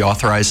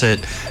reauthorize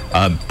it,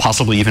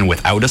 possibly even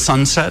without a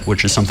sunset,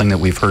 which is something that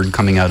we've heard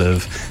coming out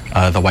of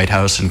the White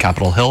House and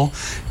Capitol Hill,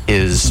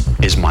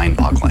 is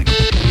mind-boggling.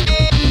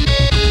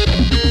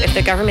 If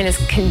the government is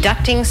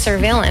conducting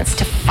surveillance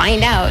to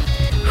find out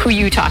who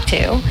you talk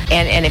to,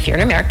 and if you're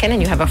an American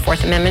and you have a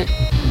Fourth Amendment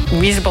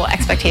reasonable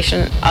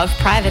expectation of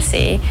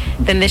privacy,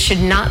 then this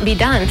should not be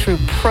done through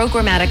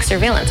programmatic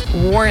surveillance,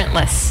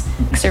 warrantless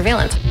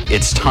surveillance.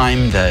 It's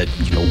time that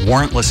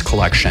warrantless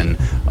collection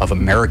of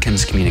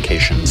Americans'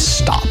 communications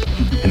stop.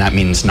 And that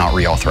means not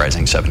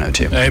reauthorizing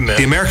 702. Amen.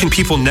 The American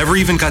people never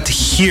even got to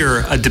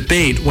hear a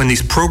debate when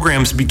these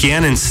programs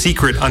began in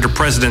secret under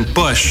President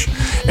Bush,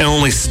 and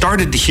only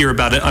started to hear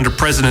about it under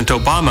President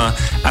Obama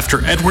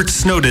after Edward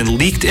Snowden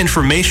leaked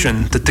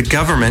information that the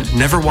government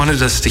never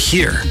wanted us to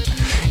hear.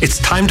 It's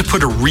time to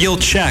put a real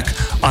check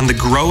on the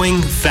growing,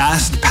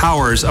 vast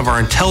powers of our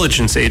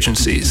intelligence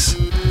agencies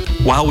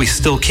while we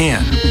still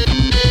can.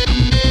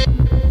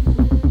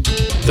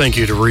 Thank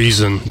you to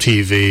Reason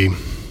TV,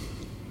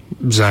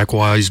 Zach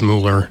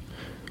Weissmuller,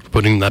 for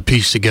putting that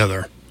piece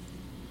together.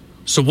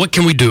 So what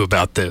can we do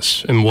about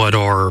this? And what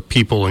are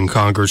people in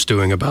Congress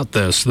doing about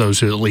this? Those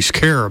who at least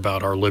care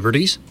about our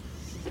liberties?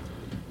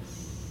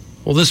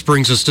 Well, this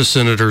brings us to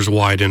Senators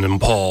Wyden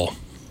and Paul.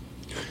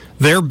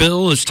 Their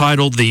bill is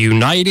titled the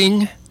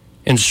Uniting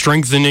and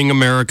Strengthening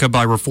America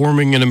by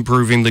Reforming and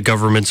Improving the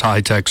Government's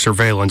High-Tech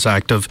Surveillance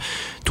Act of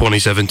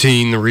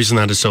 2017. The reason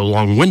that is so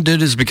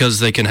long-winded is because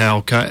they can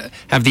have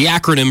the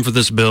acronym for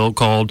this bill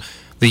called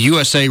the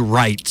USA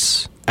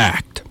Rights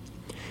Act.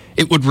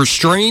 It would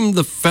restrain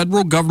the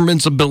federal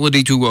government's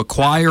ability to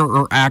acquire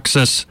or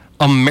access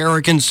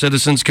American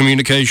citizens'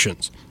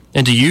 communications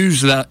and to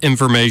use that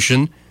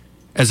information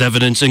as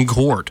evidence in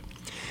court.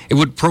 It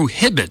would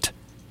prohibit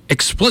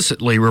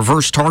explicitly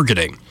reverse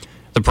targeting,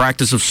 the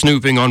practice of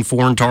snooping on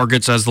foreign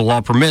targets as the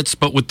law permits,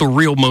 but with the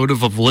real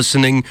motive of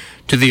listening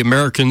to the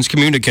Americans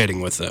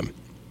communicating with them.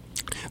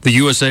 The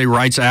USA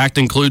Rights Act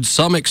includes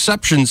some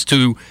exceptions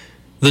to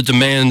the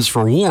demands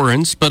for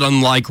warrants, but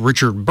unlike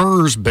Richard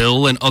Burr's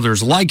bill and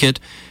others like it,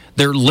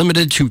 they're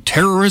limited to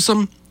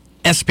terrorism,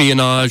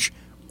 espionage,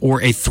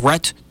 or a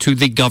threat to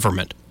the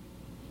government.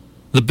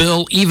 The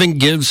bill even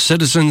gives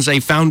citizens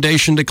a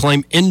foundation to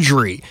claim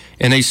injury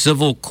in a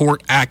civil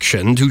court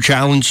action to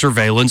challenge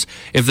surveillance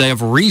if they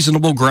have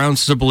reasonable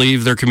grounds to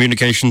believe their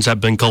communications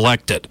have been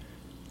collected.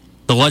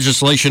 The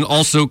legislation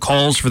also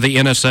calls for the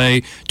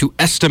NSA to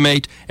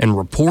estimate and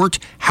report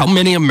how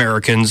many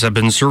Americans have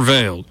been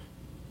surveilled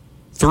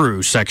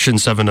through Section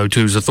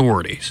 702's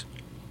authorities.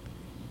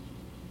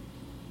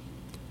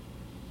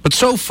 But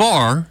so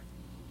far,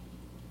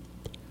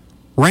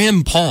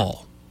 Rand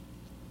Paul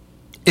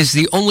is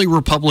the only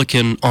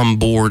Republican on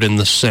board in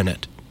the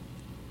Senate.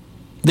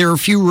 There are a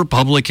few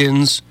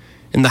Republicans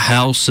in the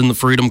House and the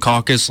Freedom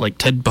Caucus like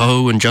Ted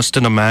Poe and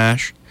Justin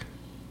Amash.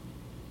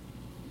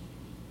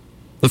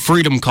 The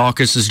Freedom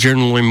Caucus is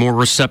generally more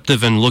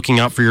receptive and looking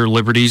out for your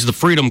liberties. The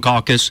Freedom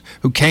Caucus,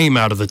 who came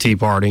out of the Tea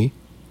Party.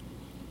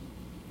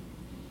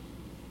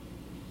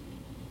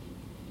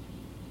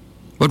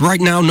 But right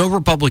now, no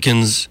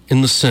Republicans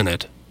in the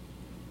Senate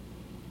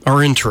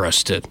are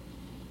interested.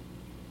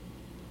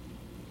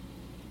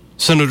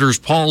 Senators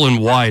Paul and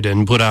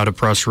Wyden put out a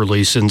press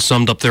release and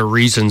summed up their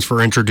reasons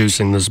for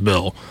introducing this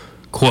bill.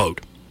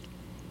 Quote,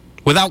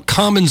 "Without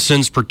common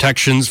sense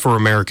protections for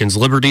Americans'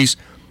 liberties,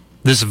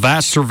 this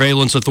vast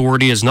surveillance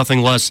authority is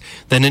nothing less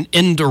than an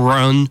end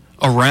run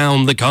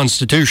around the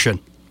Constitution.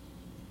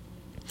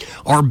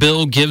 Our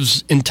bill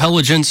gives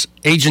intelligence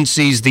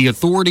agencies the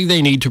authority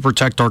they need to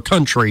protect our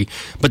country,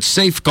 but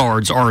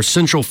safeguards our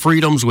essential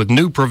freedoms with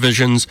new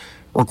provisions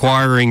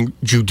requiring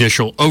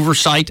judicial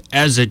oversight,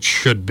 as it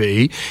should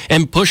be,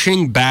 and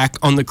pushing back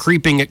on the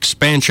creeping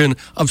expansion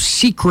of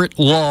secret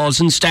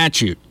laws and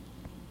statute."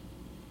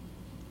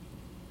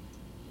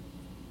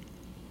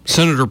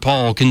 Senator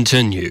Paul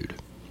continued,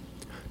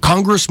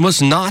 "Congress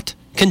must not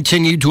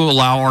continue to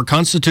allow our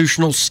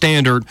constitutional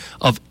standard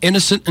of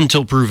innocent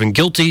until proven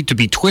guilty to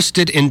be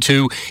twisted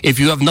into, if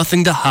you have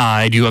nothing to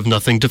hide, you have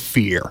nothing to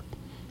fear.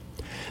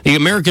 The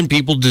American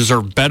people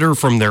deserve better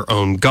from their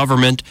own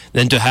government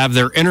than to have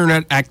their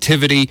internet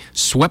activity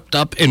swept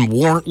up in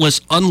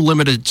warrantless,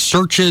 unlimited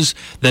searches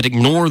that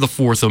ignore the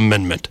Fourth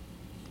Amendment.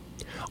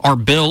 Our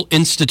bill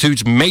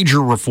institutes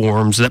major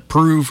reforms that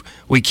prove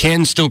we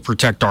can still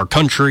protect our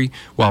country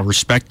while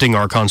respecting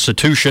our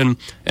Constitution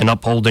and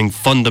upholding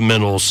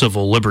fundamental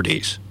civil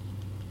liberties."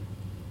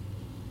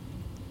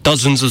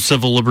 Dozens of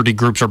civil liberty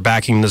groups are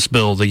backing this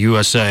bill, the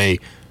USA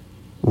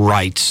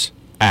Rights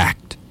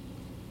Act.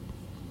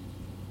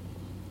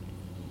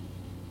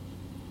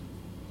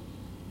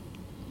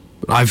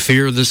 But I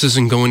fear this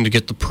isn't going to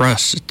get the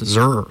press it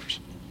deserves.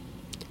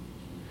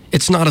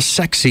 It's not a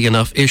sexy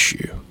enough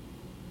issue.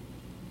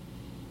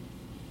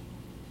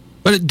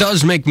 But it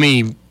does make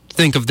me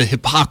think of the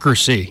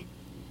hypocrisy,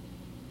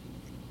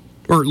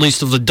 or at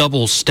least of the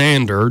double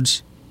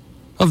standards,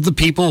 of the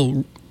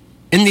people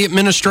in the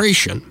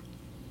administration.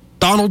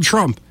 Donald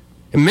Trump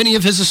and many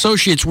of his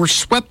associates were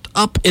swept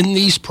up in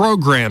these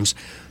programs.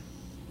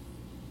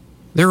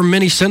 There are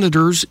many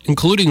senators,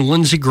 including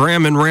Lindsey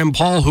Graham and Rand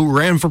Paul, who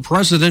ran for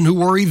president, who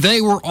worry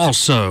they were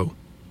also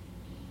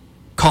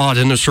caught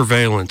in a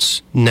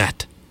surveillance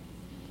net.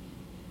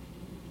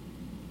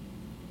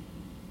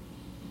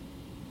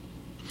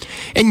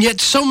 And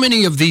yet so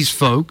many of these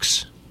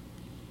folks,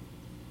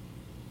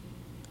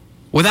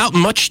 without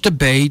much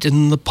debate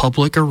in the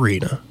public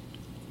arena,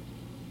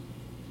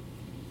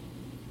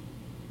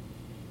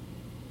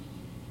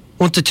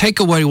 want to take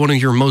away one of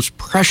your most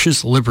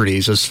precious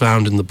liberties as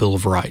found in the Bill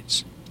of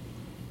Rights.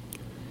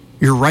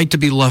 Your right to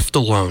be left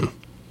alone,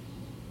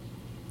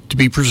 to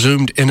be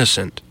presumed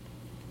innocent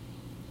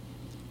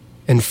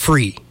and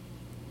free.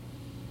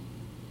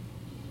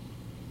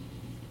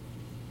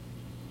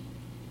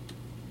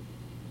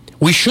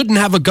 We shouldn't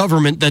have a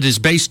government that is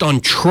based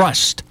on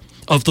trust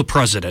of the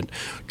president,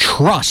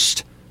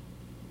 trust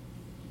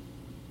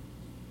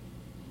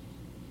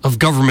of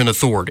government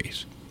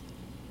authorities.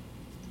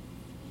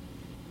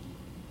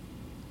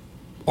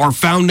 Our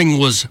founding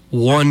was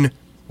one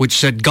which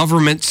said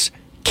governments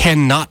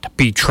cannot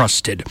be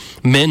trusted.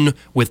 Men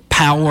with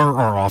power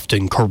are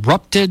often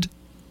corrupted,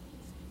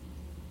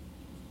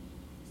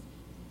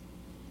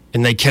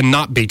 and they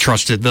cannot be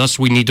trusted. Thus,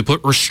 we need to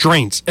put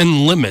restraints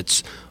and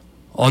limits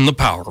on the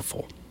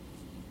powerful.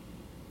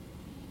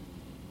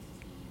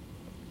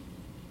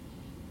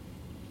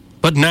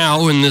 But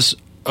now, in this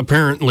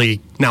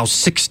apparently now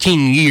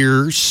 16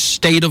 years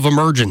state of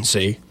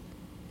emergency,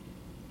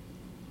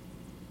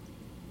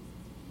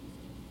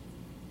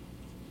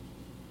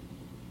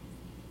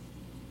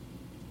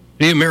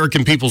 the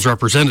American people's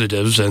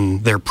representatives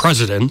and their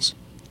presidents,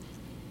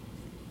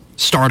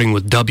 starting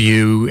with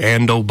W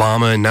and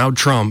Obama and now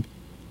Trump,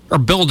 are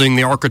building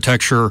the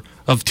architecture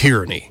of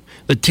tyranny,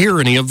 the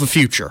tyranny of the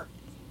future.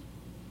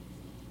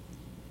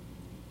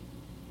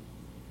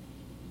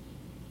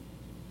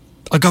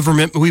 A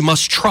government we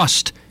must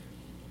trust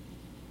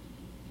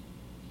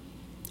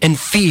and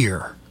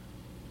fear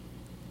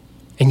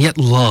and yet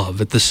love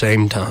at the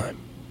same time.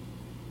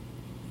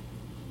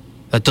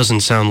 That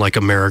doesn't sound like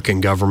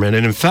American government.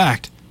 And in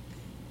fact,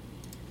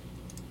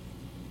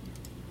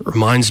 it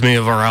reminds me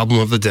of our album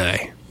of the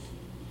day.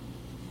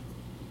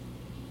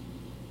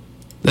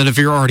 That if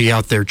you're already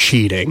out there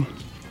cheating,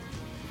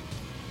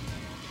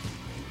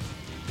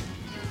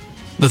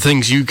 the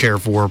things you care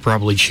for are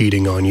probably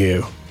cheating on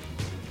you.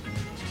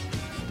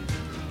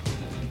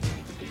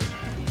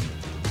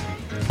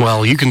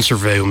 Well, you can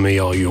surveil me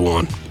all you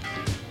want.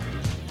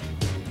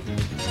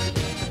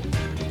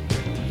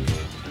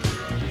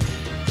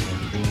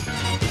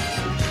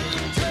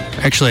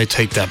 Actually, I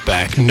take that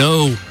back.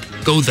 No,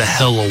 go the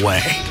hell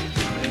away.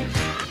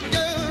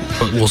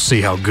 But we'll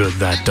see how good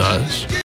that does.